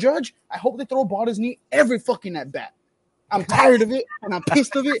 Aaron Judge, I hope they throw a ball at his knee every fucking at bat. I'm tired of it, and I'm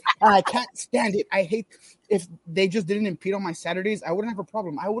pissed of it, and I can't stand it. I hate if they just didn't impede on my Saturdays, I wouldn't have a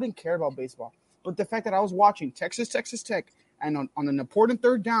problem. I wouldn't care about baseball. But the fact that I was watching Texas Tech, and on an important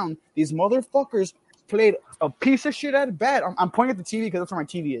third down, these motherfuckers played a piece of shit at bat. I'm pointing at the TV because that's where my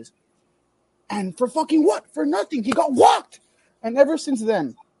TV is. And for fucking what? For nothing. He got walked. And ever since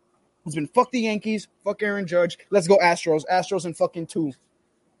then, it's been fuck the Yankees, fuck Aaron Judge. Let's go Astros. Astros in fucking 2.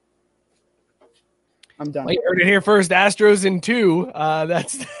 I'm done. Well, you heard it here first. Astros in 2.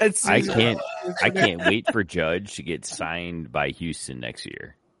 That's. I can't wait for Judge to get signed by Houston next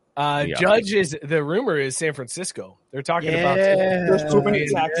year. Judge is the rumor is San Francisco. They're talking about there's too many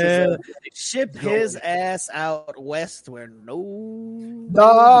taxes. Ship his ass out west where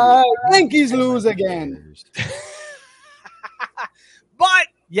the Yankees lose again. But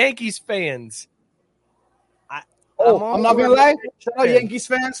Yankees fans. I'm not gonna lie. Shout out Yankees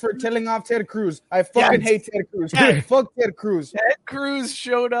fans for telling off Ted Cruz. I fucking hate Ted Cruz. Fuck Ted Cruz. Ted Cruz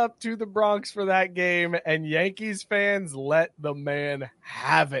showed up to the Bronx for that game, and Yankees fans let the man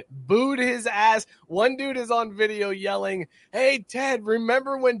have it. Booed his ass. One dude is on video yelling, "Hey Ted,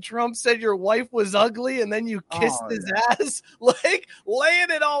 remember when Trump said your wife was ugly and then you kissed his ass?" Like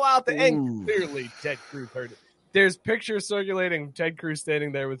laying it all out there. And clearly Ted Cruz heard it. There's pictures circulating. Ted Cruz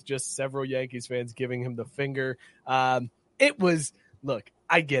standing there with just several Yankees fans giving him the finger. It was, look,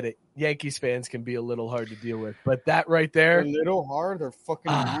 I get it. Yankees fans can be a little hard to deal with, but that right there. A little hard or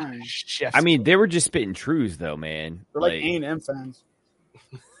fucking annoying. I mean, they were just spitting truths, though, man. They're like A&M fans.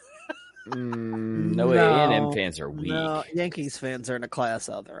 No, A&M fans are weak. No, Yankees fans are in a class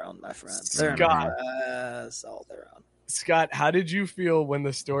all their own, my friend. They're Scott. in a class all their own. Scott, how did you feel when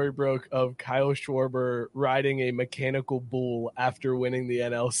the story broke of Kyle Schwarber riding a mechanical bull after winning the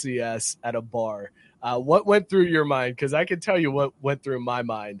NLCS at a bar? What went through your mind? Because I can tell you what went through my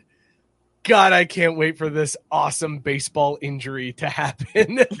mind. God, I can't wait for this awesome baseball injury to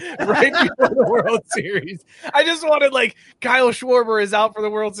happen right before the World Series. I just wanted, like, Kyle Schwarber is out for the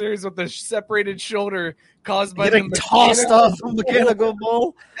World Series with a separated shoulder caused by getting tossed off a mechanical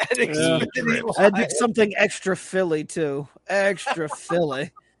bull. I'd do something extra Philly too. Extra Philly.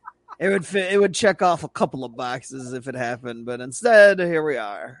 It would check off a couple of boxes if it happened, but instead, here we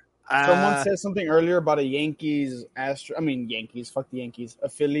are. Someone said something earlier about a Yankees, fuck the Yankees. A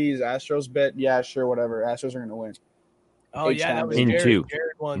Phillies, Astros bet. Yeah, sure, whatever. Astros are going to win. Oh, yeah, that was in Jared. two.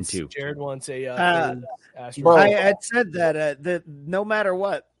 Jared wants a Astros. I had said that no matter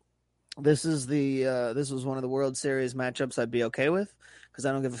what, this was one of the World Series matchups I'd be okay with because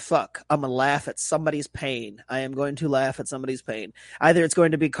I don't give a fuck. I'm going to laugh at somebody's pain. I am going to laugh at somebody's pain. Either it's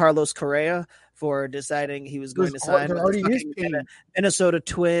going to be Carlos Correa for deciding he was going to sign with the Minnesota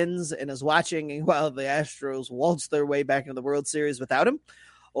Twins and is watching while the Astros waltz their way back into the World Series without him,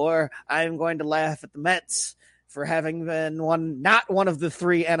 or I'm going to laugh at the Mets for having been not one of the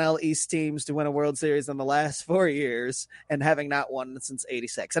 3 NL East teams to win a World Series in the last 4 years and having not won since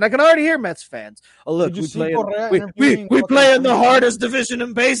 '86. And I can already hear Mets fans. Oh, look, we play in the hardest division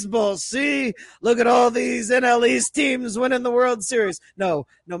in baseball. See, look at all these NL East teams winning the World Series. No,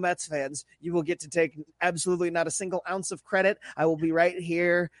 Mets fans, you will get to take absolutely not a single ounce of credit. I will be right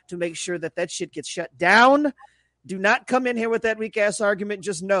here to make sure that shit gets shut down. Do not come in here with that weak ass argument.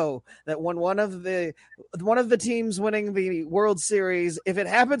 Just know that when one of the teams winning the World Series, if it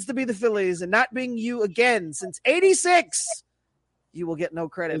happens to be the Phillies and not being you again since '86, you will get no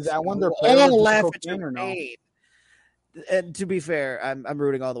credit. Is that one they're all laugh at your pain. And to be fair, I'm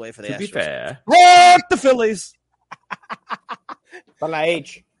rooting all the way for the Astros. To be fair, rock the Phillies. But la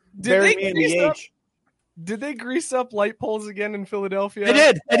H. Bury me in the H. Did they grease up light poles again in Philadelphia? They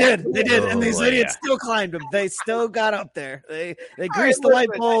did. And these idiots still climbed them. They still got up there. They greased the light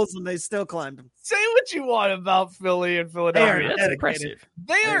poles and they still climbed them. Say what you want about Philly and Philadelphia. That's impressive.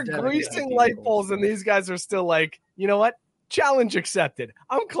 They are greasing light poles and these guys are still like, you know what? Challenge accepted.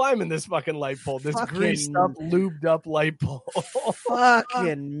 I'm climbing this fucking light pole. This greased up, lubed up light pole.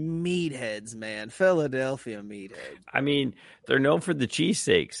 Fucking meatheads, man. Philadelphia meatheads. I mean, they're known for the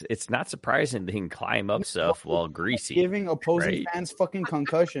cheesesteaks. It's not surprising they can climb up stuff while greasy. Giving opposing fans fucking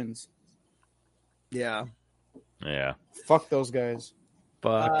concussions. Yeah. Fuck those guys.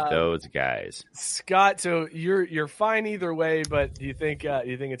 Fuck those guys. Scott, so you're fine either way, but do you think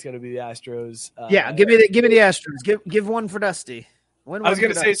it's going to be the Astros? Yeah, give me the Astros. Give one for Dusty. I was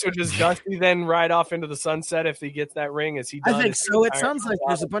going to say, so does Dusty then ride off into the sunset if he gets that ring? Is he done? I think so. It sounds like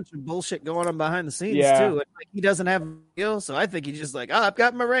there's a bunch of bullshit going on behind the scenes too. Like he doesn't have a deal, so I think he's just like, I've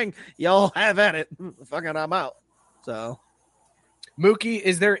got my ring. Y'all have at it. Fucking, I'm out. So, Mookie,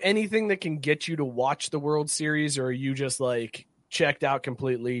 is there anything that can get you to watch the World Series, or are you just like checked out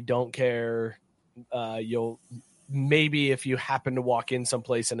completely, don't care? You'll maybe if you happen to walk in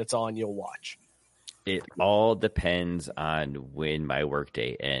someplace and it's on, you'll watch. It all depends on when my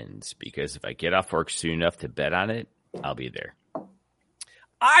workday ends, because if I get off work soon enough to bet on it, I'll be there.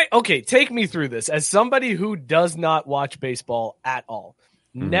 Take me through this. As somebody who does not watch baseball at all,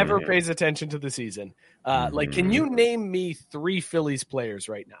 never pays attention to the season, like, can you name me 3 Phillies players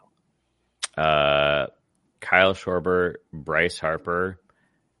right now? Kyle Schwarber, Bryce Harper,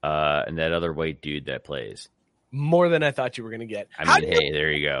 and that other white dude that plays. More than I thought you were going to get.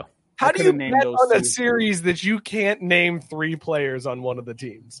 There you go. How do you bet on a series that you can't name 3 players on one of the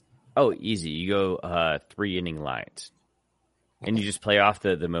teams? Oh, easy. You go 3-inning lines. And you just play off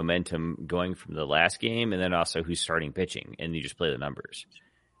the momentum going from the last game and then also who's starting pitching. And you just play the numbers.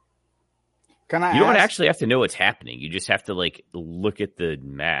 You don't actually have to know what's happening. You just have to look at the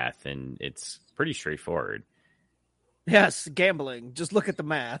math, and it's pretty straightforward. Yes, gambling. Just look at the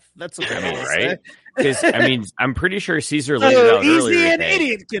math. That's what right? Because I'm pretty sure Caesar laid it out earlier. Easy, an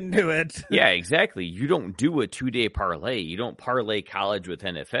idiot can do it. Yeah, exactly. You don't do a 2-day parlay. You don't parlay college with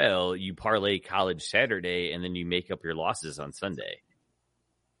NFL. You parlay college Saturday, and then you make up your losses on Sunday.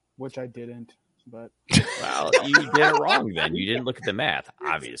 Which I didn't. But well, you did it wrong then. You didn't look at the math,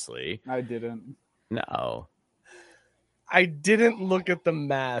 obviously. I didn't. No. I didn't look at the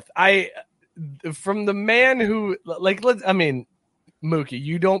math. from the man who Mookie,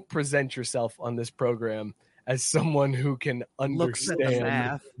 you don't present yourself on this program as someone who can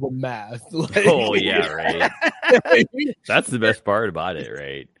understand the math. Like, oh yeah, right. That's the best part about it,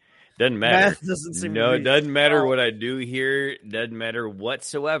 right? Doesn't matter. Math doesn't seem it doesn't matter what I do here. Doesn't matter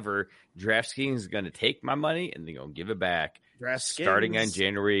whatsoever. DraftKings is going to take my money and they're going to give it back starting on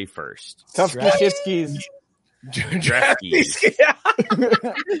January 1st. Tough skis. Draft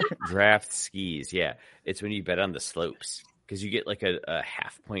skis. Yeah. It's when you bet on the slopes because you get like a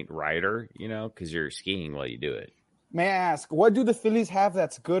half-point rider, because you're skiing while you do it. May I ask, what do the Phillies have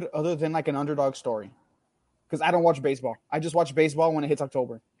that's good other than like an underdog story? Because I don't watch baseball. I just watch baseball when it hits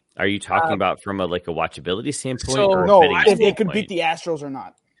October. Are you talking about from a watchability standpoint? If they could beat the Astros or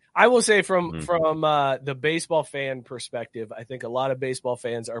not. I will say from the baseball fan perspective, I think a lot of baseball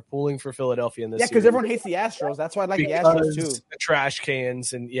fans are pulling for Philadelphia in this. Yeah, because everyone hates the Astros. That's why I like the Astros too. The trash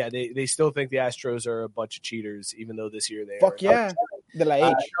cans, and they still think the Astros are a bunch of cheaters, even though this year they Fuck yeah.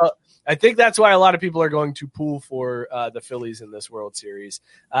 I think that's why a lot of people are going to pull for the Phillies in this World Series.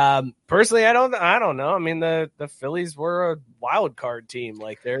 Personally, I don't know. I mean, the Phillies were a wild card team.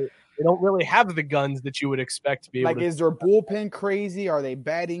 Like they don't really have the guns that you would expect to be able to. Is their bullpen crazy? Are they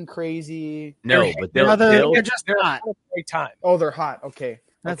batting crazy? No, but they're just hot. Great time. Oh, they're hot. Okay.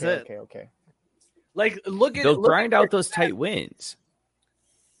 That's it. Okay. Like they'll grind out those tight wins.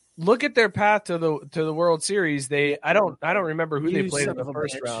 Look at their path to the World Series. I don't remember who they played in the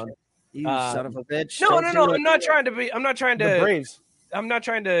first round. You son of a bitch. No. I'm not trying to. The Braves. I'm not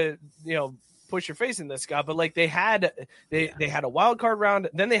trying to, push your face in this, Scott, but like they had a wild card round,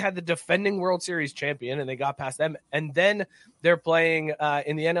 then they had the defending World Series champion and they got past them, and then they're playing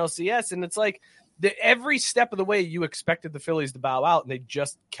in the NLCS, and it's like every step of the way you expected the Phillies to bow out, and they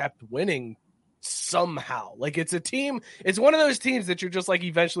just kept winning somehow. Like it's it's one of those teams that you're just like,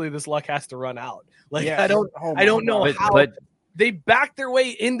 eventually this luck has to run out. Like I don't know how but they backed their way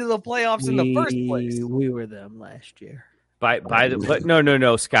into the playoffs in the first place. We were them last year.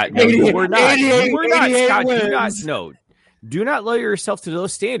 No, Scott. No, we're not. We're not, Scott. Do not lower yourself to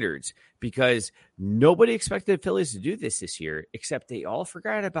those standards because nobody expected the Phillies to do this year, except they all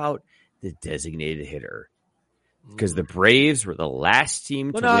forgot about the designated hitter. Because the Braves were the last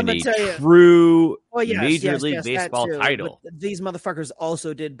team to win a true Major League Baseball title. But these motherfuckers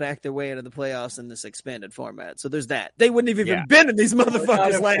also did back their way into the playoffs in this expanded format. So there's that. They wouldn't have even been in these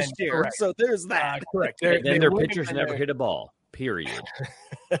motherfuckers last year. Correct. So there's that. Correct. Then their pitchers never hit a ball. Period.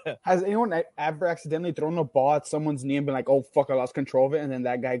 Has anyone ever accidentally thrown a ball at someone's knee and been like, "Oh fuck, I lost control of it," and then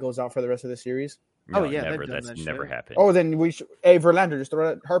that guy goes out for the rest of the series? No, never. That's never happened. Oh, then we should. Hey, Verlander, just throw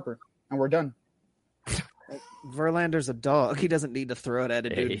it at Harper, and we're done. Verlander's a dog. He doesn't need to throw it at a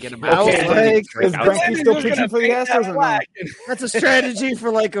dude to get him out. Is Greinke still pitching for the Astros or not? That's a strategy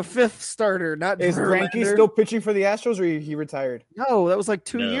for like a fifth starter. Not is Greinke still pitching for the Astros or he retired? No, that was like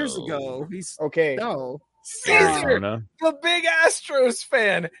 2 years ago. He's okay. No. Caesar, the big Astros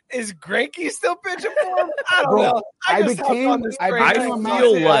fan, is Greinke still pitching for him? I don't know. I became a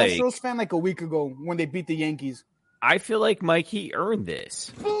Astros fan like a week ago when they beat the Yankees. I feel like Mikey earned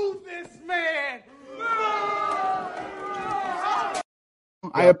this. Boo this man!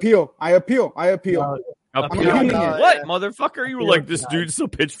 I appeal. What, motherfucker? You were like, this dude still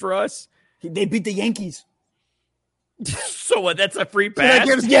pitched for us? They beat the Yankees. So what? That's a free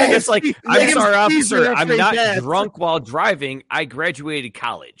pass? Yes. It's like, I'm sorry, officer. I'm not drunk while driving. I graduated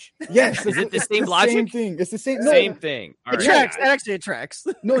college. Yes. Is it the same logic? Same thing. It's the same. Same thing. It tracks. Actually, it tracks.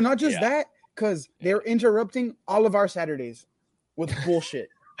 No, not just that. Because they're interrupting all of our Saturdays with bullshit.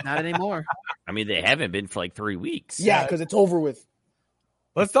 Not anymore. I mean, they haven't been for like 3 weeks. Yeah, because it's over with.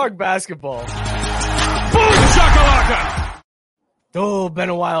 Let's talk basketball. Boom shakalaka! Oh, been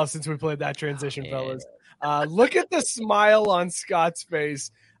a while since we played that transition, fellas. Look at the smile on Scott's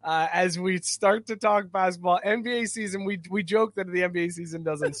face as we start to talk basketball. NBA season, we joke that the NBA season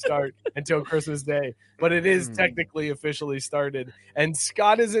doesn't start until Christmas Day, but it is technically officially started. And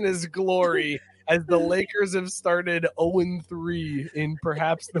Scott is in his glory as the Lakers have started 0-3 in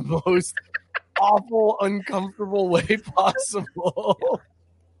perhaps the most awful, uncomfortable way possible.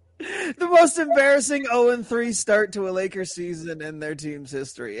 The most embarrassing 0-3 start to a Lakers season in their team's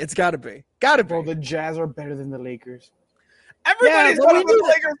history. It's got to be. Got to be. Bro, the Jazz are better than the Lakers. Everybody's going to the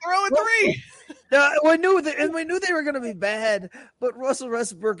Lakers. They're 0-3. We knew they were going to be bad, but Russell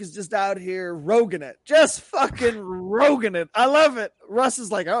Westbrook is just out here roguing it. Just fucking roguing it. I love it. Russ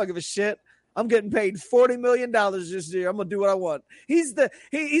is like, I don't give a shit. I'm getting paid $40 million this year. I'm going to do what I want. He's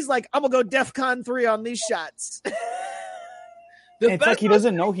like, I'm going to go DEFCON 3 on these shots. It's like he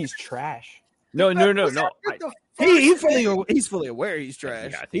doesn't know he's trash. No. He's fully aware he's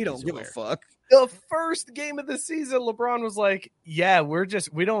trash. He don't give a fuck. The first game of the season, LeBron was like, "Yeah, we're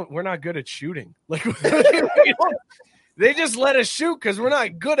not good at shooting. Like, they just let us shoot because we're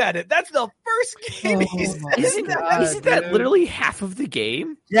not good at it." That's the first game. Isn't that literally half of the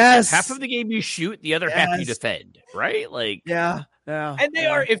game? Yes, half of the game you shoot, the other half you defend, right? Like, yeah. And they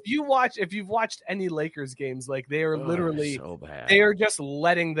are. If you've watched any Lakers games, like they are literally so bad. They are just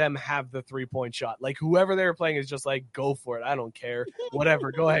letting them have the 3-point shot. Like whoever they're playing is just like, go for it. I don't care.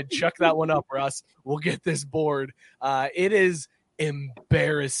 Whatever. Go ahead, chuck that one up, Russ. We'll get this board. It is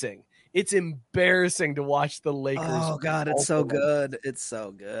embarrassing. It's embarrassing to watch the Lakers. Oh God, it's so good. It's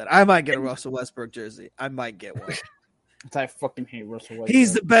so good. I might get a Russell Westbrook jersey. I might get one. I fucking hate Russell Westbrook.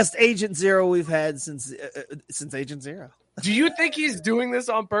 He's the best Agent Zero we've had since Agent Zero. Do you think he's doing this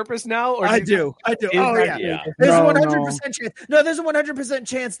on purpose now? Or I do. Oh yeah. There's a 100% chance. No, there's a 100%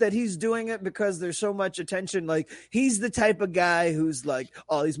 chance that he's doing it because there's so much attention. Like he's the type of guy who's like,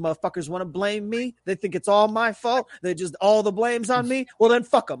 "Oh, these motherfuckers want to blame me. They think it's all my fault. They just all the blame's on me. Well, then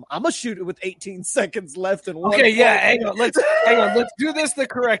fuck them. I'm gonna shoot it with 18 seconds left and one. Okay, yeah. Hang on. Let's Let's do this the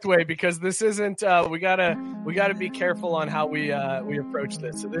correct way because this isn't. We gotta be careful on how we approach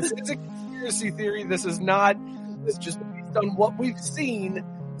this. So this is a conspiracy theory. This is not. This is just based on what we've seen.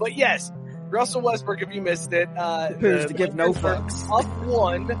 But yes, Russell Westbrook, if you missed it, appears to give no fucks. Up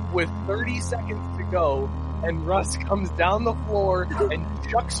one with 30 seconds to go, and Russ comes down the floor and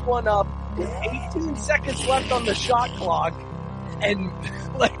chucks one up with 18 seconds left on the shot clock. And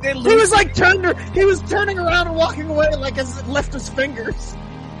like they lose. He was turning around and walking away like as it left his fingers.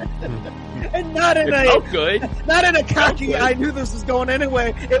 And not in a cocky, I knew this was going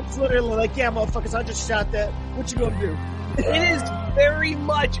anyway. It was literally like, yeah, motherfuckers, I just shot that. What you gonna do? It is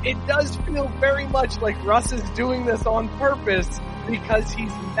it does feel very much like Russ is doing this on purpose because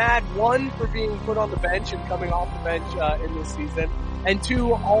he's mad, one, for being put on the bench and coming off the bench in this season, and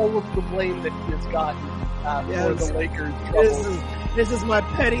two, all of the blame that he has gotten for the Lakers' trouble. This is my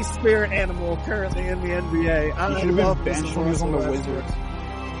petty spirit animal currently in the NBA. I love this on the Wizards.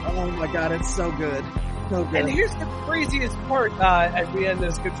 Oh my God, it's so good. So good. And here's the craziest part as we end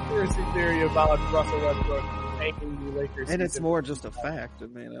this conspiracy theory about Russell Westbrook tanking the Lakers. And it's more just a fact. I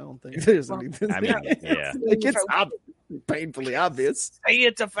mean, I don't think there's anything. I mean, yeah. It's painfully obvious. Say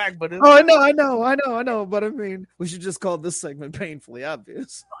it's a fact, but I know. But I mean, we should just call this segment painfully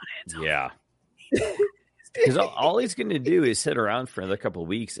obvious. Yeah. Because all he's going to do is sit around for another couple of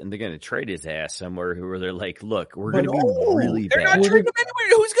weeks, and they're going to trade his ass somewhere where they're like, "Look, we're going to be really bad." They're not trading him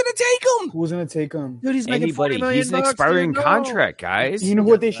anywhere. Who's going to take him? Who's going to take him? Dude, he's making $40 million. He's an expiring contract, guys. You know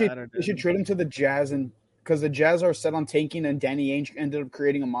what they should? They should trade him to the Jazz, and because the Jazz are set on tanking, and Danny Ainge ended up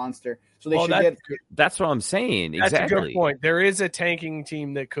creating a monster. So they should get. That's what I'm saying. Exactly. That's a good point. There is a tanking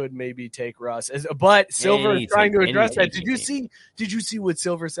team that could maybe take Russ, but Silver is trying to address that. Did you see what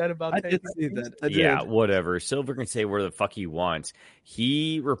Silver said about tanking? I did see that. Yeah, whatever. Silver can say where the fuck he wants.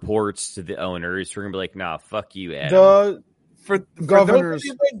 He reports to the owners. We're gonna be like, nah, fuck you, Adam. For governors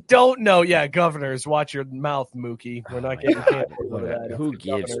that don't know, governors, watch your mouth, Mookie. We're not getting canceled. Who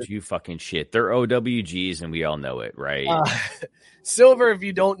gives two fucking shit? They're OWGs, and we all know it, right? Silver, if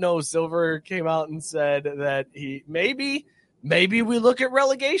you don't know, Silver came out and said that he maybe we look at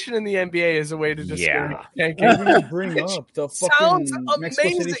relegation in the NBA as a way to discourage tanking. Bring up the fucking Mexico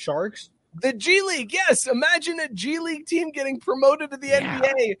City Sharks. The G League, yes. Imagine a G League team getting promoted to the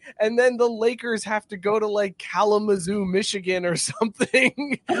NBA, and then the Lakers have to go to like Kalamazoo, Michigan or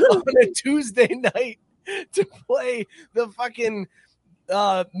something on a Tuesday night to play the fucking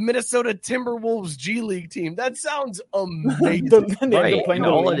Minnesota Timberwolves G League team. That sounds amazing. Right. And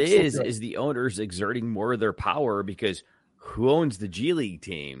all it is the owners exerting more of their power because who owns the G League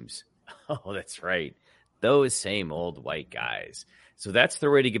teams? Oh, that's right. Those same old white guys. So that's their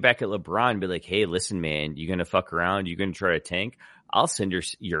way to get back at LeBron and be like, hey, listen, man, you're going to fuck around. You're going to try to tank. I'll send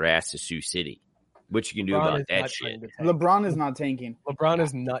your ass to Sioux City. What you can do about that shit. LeBron is not tanking. LeBron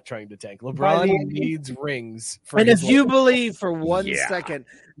is not trying to tank. LeBron needs rings. And if you believe for 1 second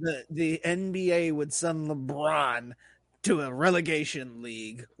the NBA would send LeBron to a relegation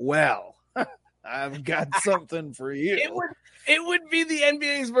league, well, I've got something for you. It would be the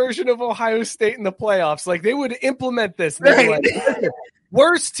NBA's version of Ohio State in the playoffs. Like they would implement this. Like,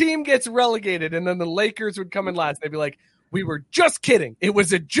 worst team gets relegated, and then the Lakers would come in last. They'd be like, "We were just kidding. It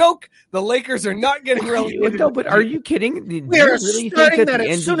was a joke. The Lakers are not getting relegated." No, but are you kidding? Do you really think that the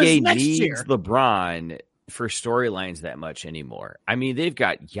NBA needs LeBron for storylines that much anymore? I mean, they've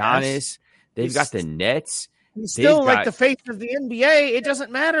got Giannis. They've got the Nets. He's still like the face of the NBA. It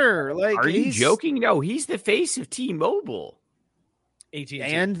doesn't matter. Like, are you joking? No, he's the face of T-Mobile. AT&T.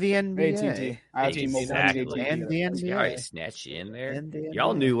 And the NBA. AT&T. Exactly. And the NBA. All right, snatch you in there. And the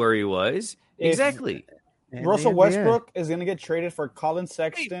Y'all NBA. knew where he was. Exactly. And Russell the NBA. Westbrook is going to get traded for Colin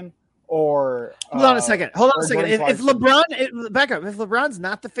Sexton or Hold on a second. Hold on a or second. Jordan If Clarkson. LeBron, back up. If LeBron's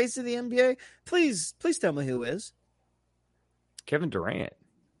not the face of the NBA, please tell me who is. Kevin Durant.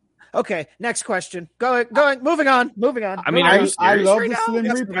 Okay, next question. Going. Moving on. I mean, are you I serious love right the now? Slim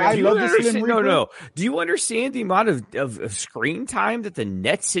Yes, Reaper. do I you love the understand- Slim Reaper. No. Do you understand the amount of screen time that the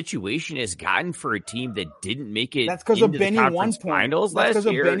Nets situation has gotten for a team that didn't make it? That's because into of the Benny conference 1 point. finals That's last because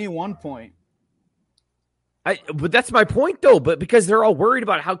of year? Benny 1 point. But that's my point, though. But because they're all worried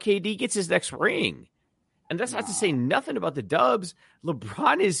about how KD gets his next ring, and that's not to say nothing about the Dubs.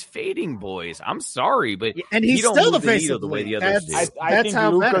 LeBron is fading, boys. I'm sorry, but And he's he don't still move the face needle of the way league. the others do. I think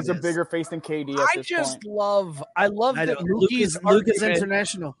how bad Luka's it a is. bigger face than KD at I this just point. love that Luka's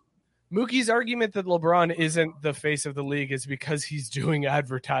international. Mookie's argument that LeBron isn't the face of the league is because he's doing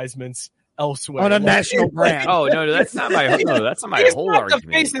advertisements elsewhere On a national brand. Oh no, that's not my He's whole not the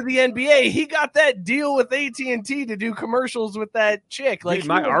argument. face of the NBA. He got that deal with AT&T to do commercials with that chick. Like Dude,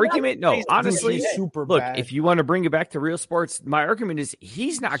 my he was argument, not the no, face of the honestly, league. super look, bad. if you want to bring it back to real sports, my argument is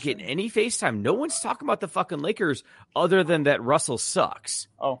he's not getting any FaceTime. No one's talking about the fucking Lakers other than that Russell sucks.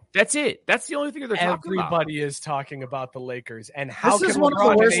 Oh, that's it. That's the only thing they're talking about. Everybody is talking about the Lakers and how This is can one of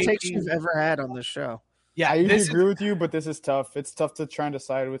LeBron the worst and takes AD you've ever had on this show. Yeah, I usually this is- agree with you, but this is tough. It's tough to try and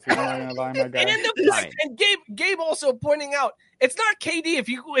decide with you. I'm not gonna lie, my guy. And Gabe also pointing out it's not KD. If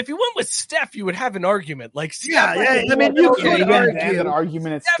you went with Steph, you would have an argument. Like Steph, I mean, you could Even argue. then, an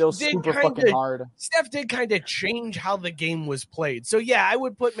argument is still Steph did super kinda- fucking hard. Steph did kind of change how the game was played. So yeah, I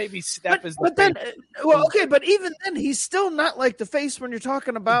would put maybe Steph as the But then, face. well, okay, but even then, he's still not like the face when you're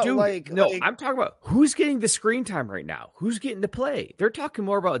talking about Dude, like. no, like- I'm talking about who's getting the screen time right now. Who's getting to play? They're talking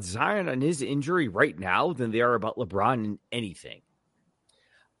more about Zion and his injury right now than they are about LeBron and anything.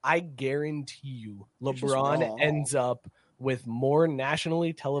 I guarantee you, just LeBron wrong. ends up with more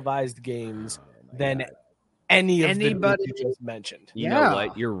nationally televised games than any of the Anybody- dudes you just mentioned. You know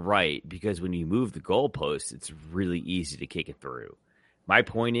what? You're right, because when you move the goalpost, it's really easy to kick it through. My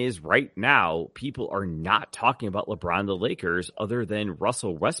point is, right now, people are not talking about LeBron the Lakers other than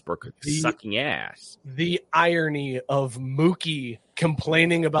Russell Westbrook sucking ass. The irony of Mookie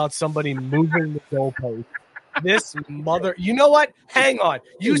complaining about somebody moving the goalpost. This mother, you know what? Hang on.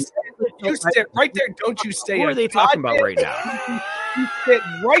 You sit right there. Don't you stay? Who are they talking about right now? You sit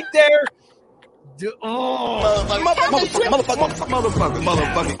right there.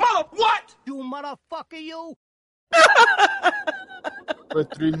 Motherfucker. What? You motherfucker, you. With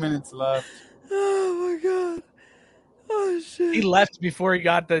 3 minutes left. Oh my god. Oh shit. He left before he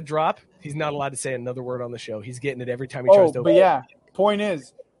got the drop. He's not allowed to say another word on the show. He's getting it every time he tries to. But yeah, point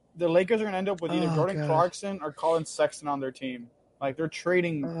is, the Lakers are going to end up with either Oh, Jordan God. Clarkson or Colin Sexton on their team. Like, they're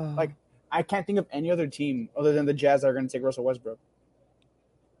trading. Like, I can't think of any other team other than the Jazz that are going to take Russell Westbrook.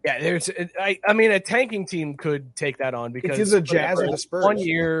 Yeah, there's. I mean, a tanking team could take that on because It's either the Jazz or the Spurs. 1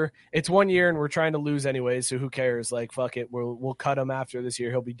 year, it's 1 year, and we're trying to lose anyways. So who cares? Like, fuck it, we'll cut him after this year.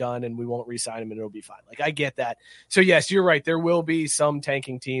 He'll be done, and we won't re-sign him, and it'll be fine. Like, I get that. So yes, you're right. There will be some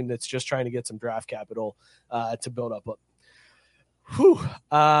tanking team that's just trying to get some draft capital to build up. Whew.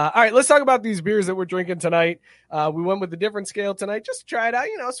 All right, let's talk about these beers that we're drinking tonight. We went with a different scale tonight just to try it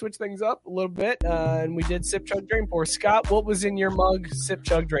out, switch things up a little bit. And we did sip, chug, drain, pour. Scott, what was in your mug? Sip,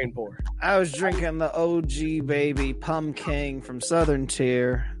 chug, drain, pour. I was drinking the OG baby Pumpkin from Southern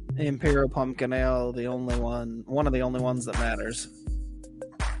Tier Imperial Pumpkin Ale, one of the only ones that matters.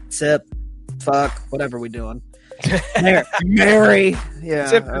 Sip, fuck, whatever we doing. Mary. Yeah.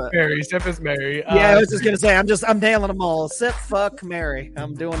 Sip is Mary. Sip is Mary. Yeah, I was just gonna say I'm nailing them all. Sip, fuck, Mary.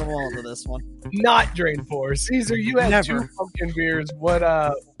 I'm doing them all to this one. Not drain, pour. Caesar, you had Never. 2 pumpkin beers. What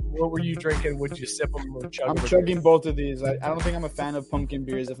were you drinking? Would you sip them or chug I'm them? chugging both of these. I don't think I'm a fan of pumpkin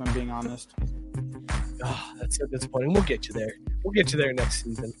beers, if I'm being honest. Oh, that's so disappointing. We'll get you there. We'll get you there next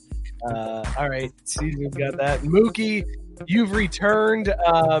season. All right, Caesar's got that. Mookie, you've returned.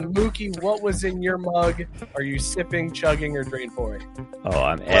 Mookie, what was in your mug? Are you sipping, chugging, or drain pouring? Oh,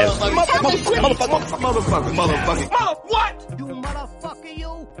 I'm Motherfucker. What? You motherfucker,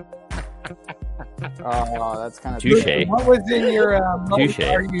 you. Oh, that's kind of Touche. What was in your mug? Touche.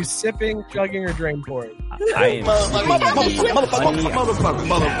 Are you sipping, chugging, or drain pouring? I am Motherfucker.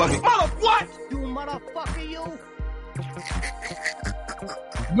 What? You motherfucker, you.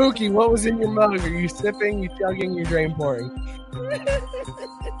 Mookie, what was in your mug? Are you sipping, you chugging, you drain pouring?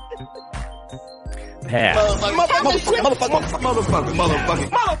 pass.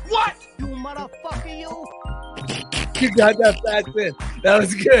 Motherfucker. What? You motherfucker, you. You got that fast in. That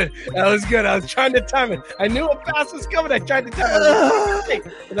was good. I was trying to time it. I knew a pass was coming. I tried to time it.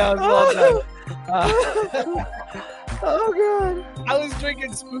 That was well done. Oh God! I was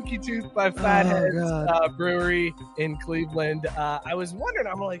drinking Spooky Tooth by Fatheads Brewery in Cleveland. I was wondering,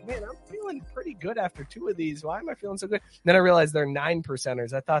 I'm like, man, I'm feeling pretty good after 2 of these. Why am I feeling so good? And then I realized they're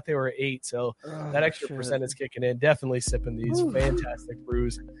 9%ers. I thought they were 8, so that extra percent is kicking in. Definitely sipping these fantastic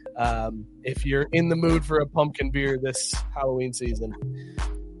brews. If you're in the mood for a pumpkin beer this Halloween season,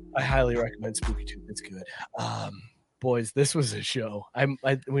 I highly recommend Spooky Tooth. It's good. Boys, this was a show.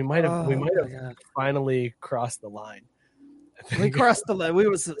 We might have finally crossed the line. We crossed the line. We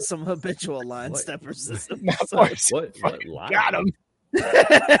were some habitual line steppers. What line? Got him.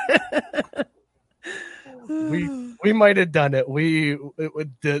 We might have done it.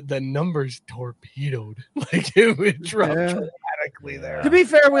 The numbers torpedoed. Like it would drop dramatically there. To be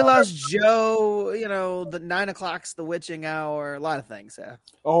fair, we lost Joe. You know, the 9 o'clock's the witching hour. A lot of things. Yeah.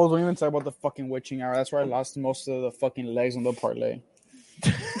 Oh, don't even talk about the fucking witching hour. That's where I lost most of the fucking legs on the parlay.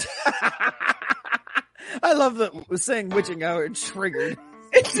 I love that saying witching hour triggered.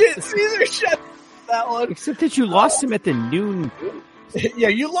 Caesar shut that one. Except that you lost him at the noon. Yeah,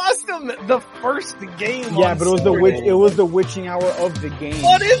 you lost them the first game. Yeah, but it was the witching hour of the game.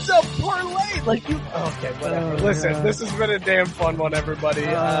 What is a parlay? Like you? Okay, whatever. Listen, this has been a damn fun one, everybody.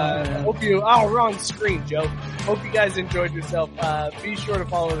 Hope you. Wrong screen, Joe. Hope you guys enjoyed yourself. Be sure to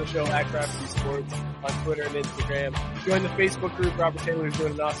follow the show at Crafty Sports on Twitter and Instagram. Join the Facebook group. Robert Taylor is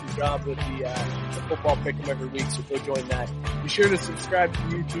doing an awesome job with the football pick'em every week, so go join that. Be sure to subscribe to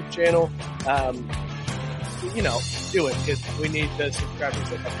the YouTube channel. Do it because we need the subscribers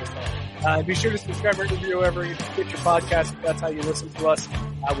that help us out. Be sure to subscribe or review wherever you get your podcast. If that's how you listen to us,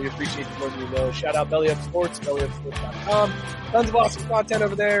 we appreciate you more than you know. Shout out Belly Up Sports, bellyupsports.com. Tons of awesome content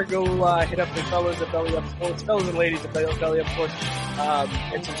over there. Go hit up the fellas at Belly Up Sports, fellas and ladies at Belly Up Sports,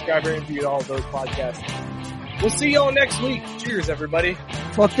 and subscribe and review all of those podcasts. We'll see y'all next week. Cheers, everybody.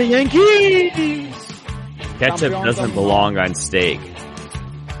 Fuck the Yankees! Ketchup doesn't belong on steak.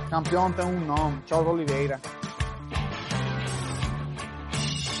 Campeón tem nome, Charles Oliveira.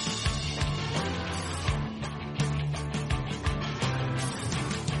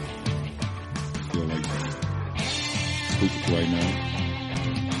 Feel like spooked right now.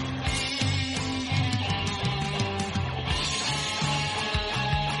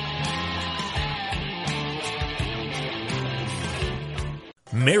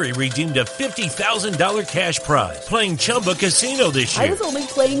 Mary redeemed a $50,000 cash prize playing Chumba Casino this year. I was only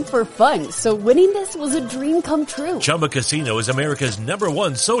playing for fun, so winning this was a dream come true. Chumba Casino is America's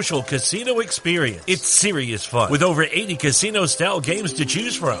 #1 social casino experience. It's serious fun. With over 80 casino-style games to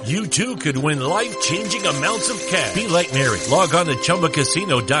choose from, you too could win life-changing amounts of cash. Be like Mary. Log on to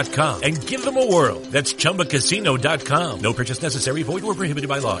ChumbaCasino.com and give them a whirl. That's ChumbaCasino.com. No purchase necessary. Void or prohibited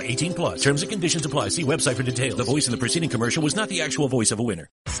by law. 18+. Terms and conditions apply. See website for details. The voice in the preceding commercial was not the actual voice of a winner.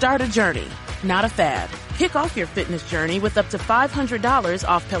 Start a journey, not a fad. Kick off your fitness journey with up to $500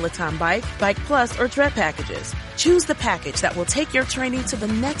 off Peloton Bike, Bike Plus, or Tread packages. Choose the package that will take your training to the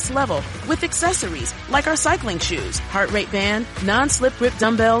next level with accessories like our cycling shoes, heart rate band, non-slip grip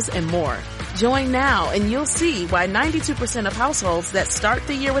dumbbells, and more. Join now and you'll see why 92% of households that start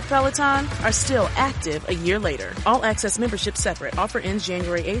the year with Peloton are still active a year later. All access membership separate. Offer ends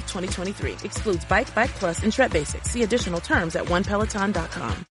January 8th, 2023. Excludes Bike, Bike Plus, and Tread Basics. See additional terms at onepeloton.com.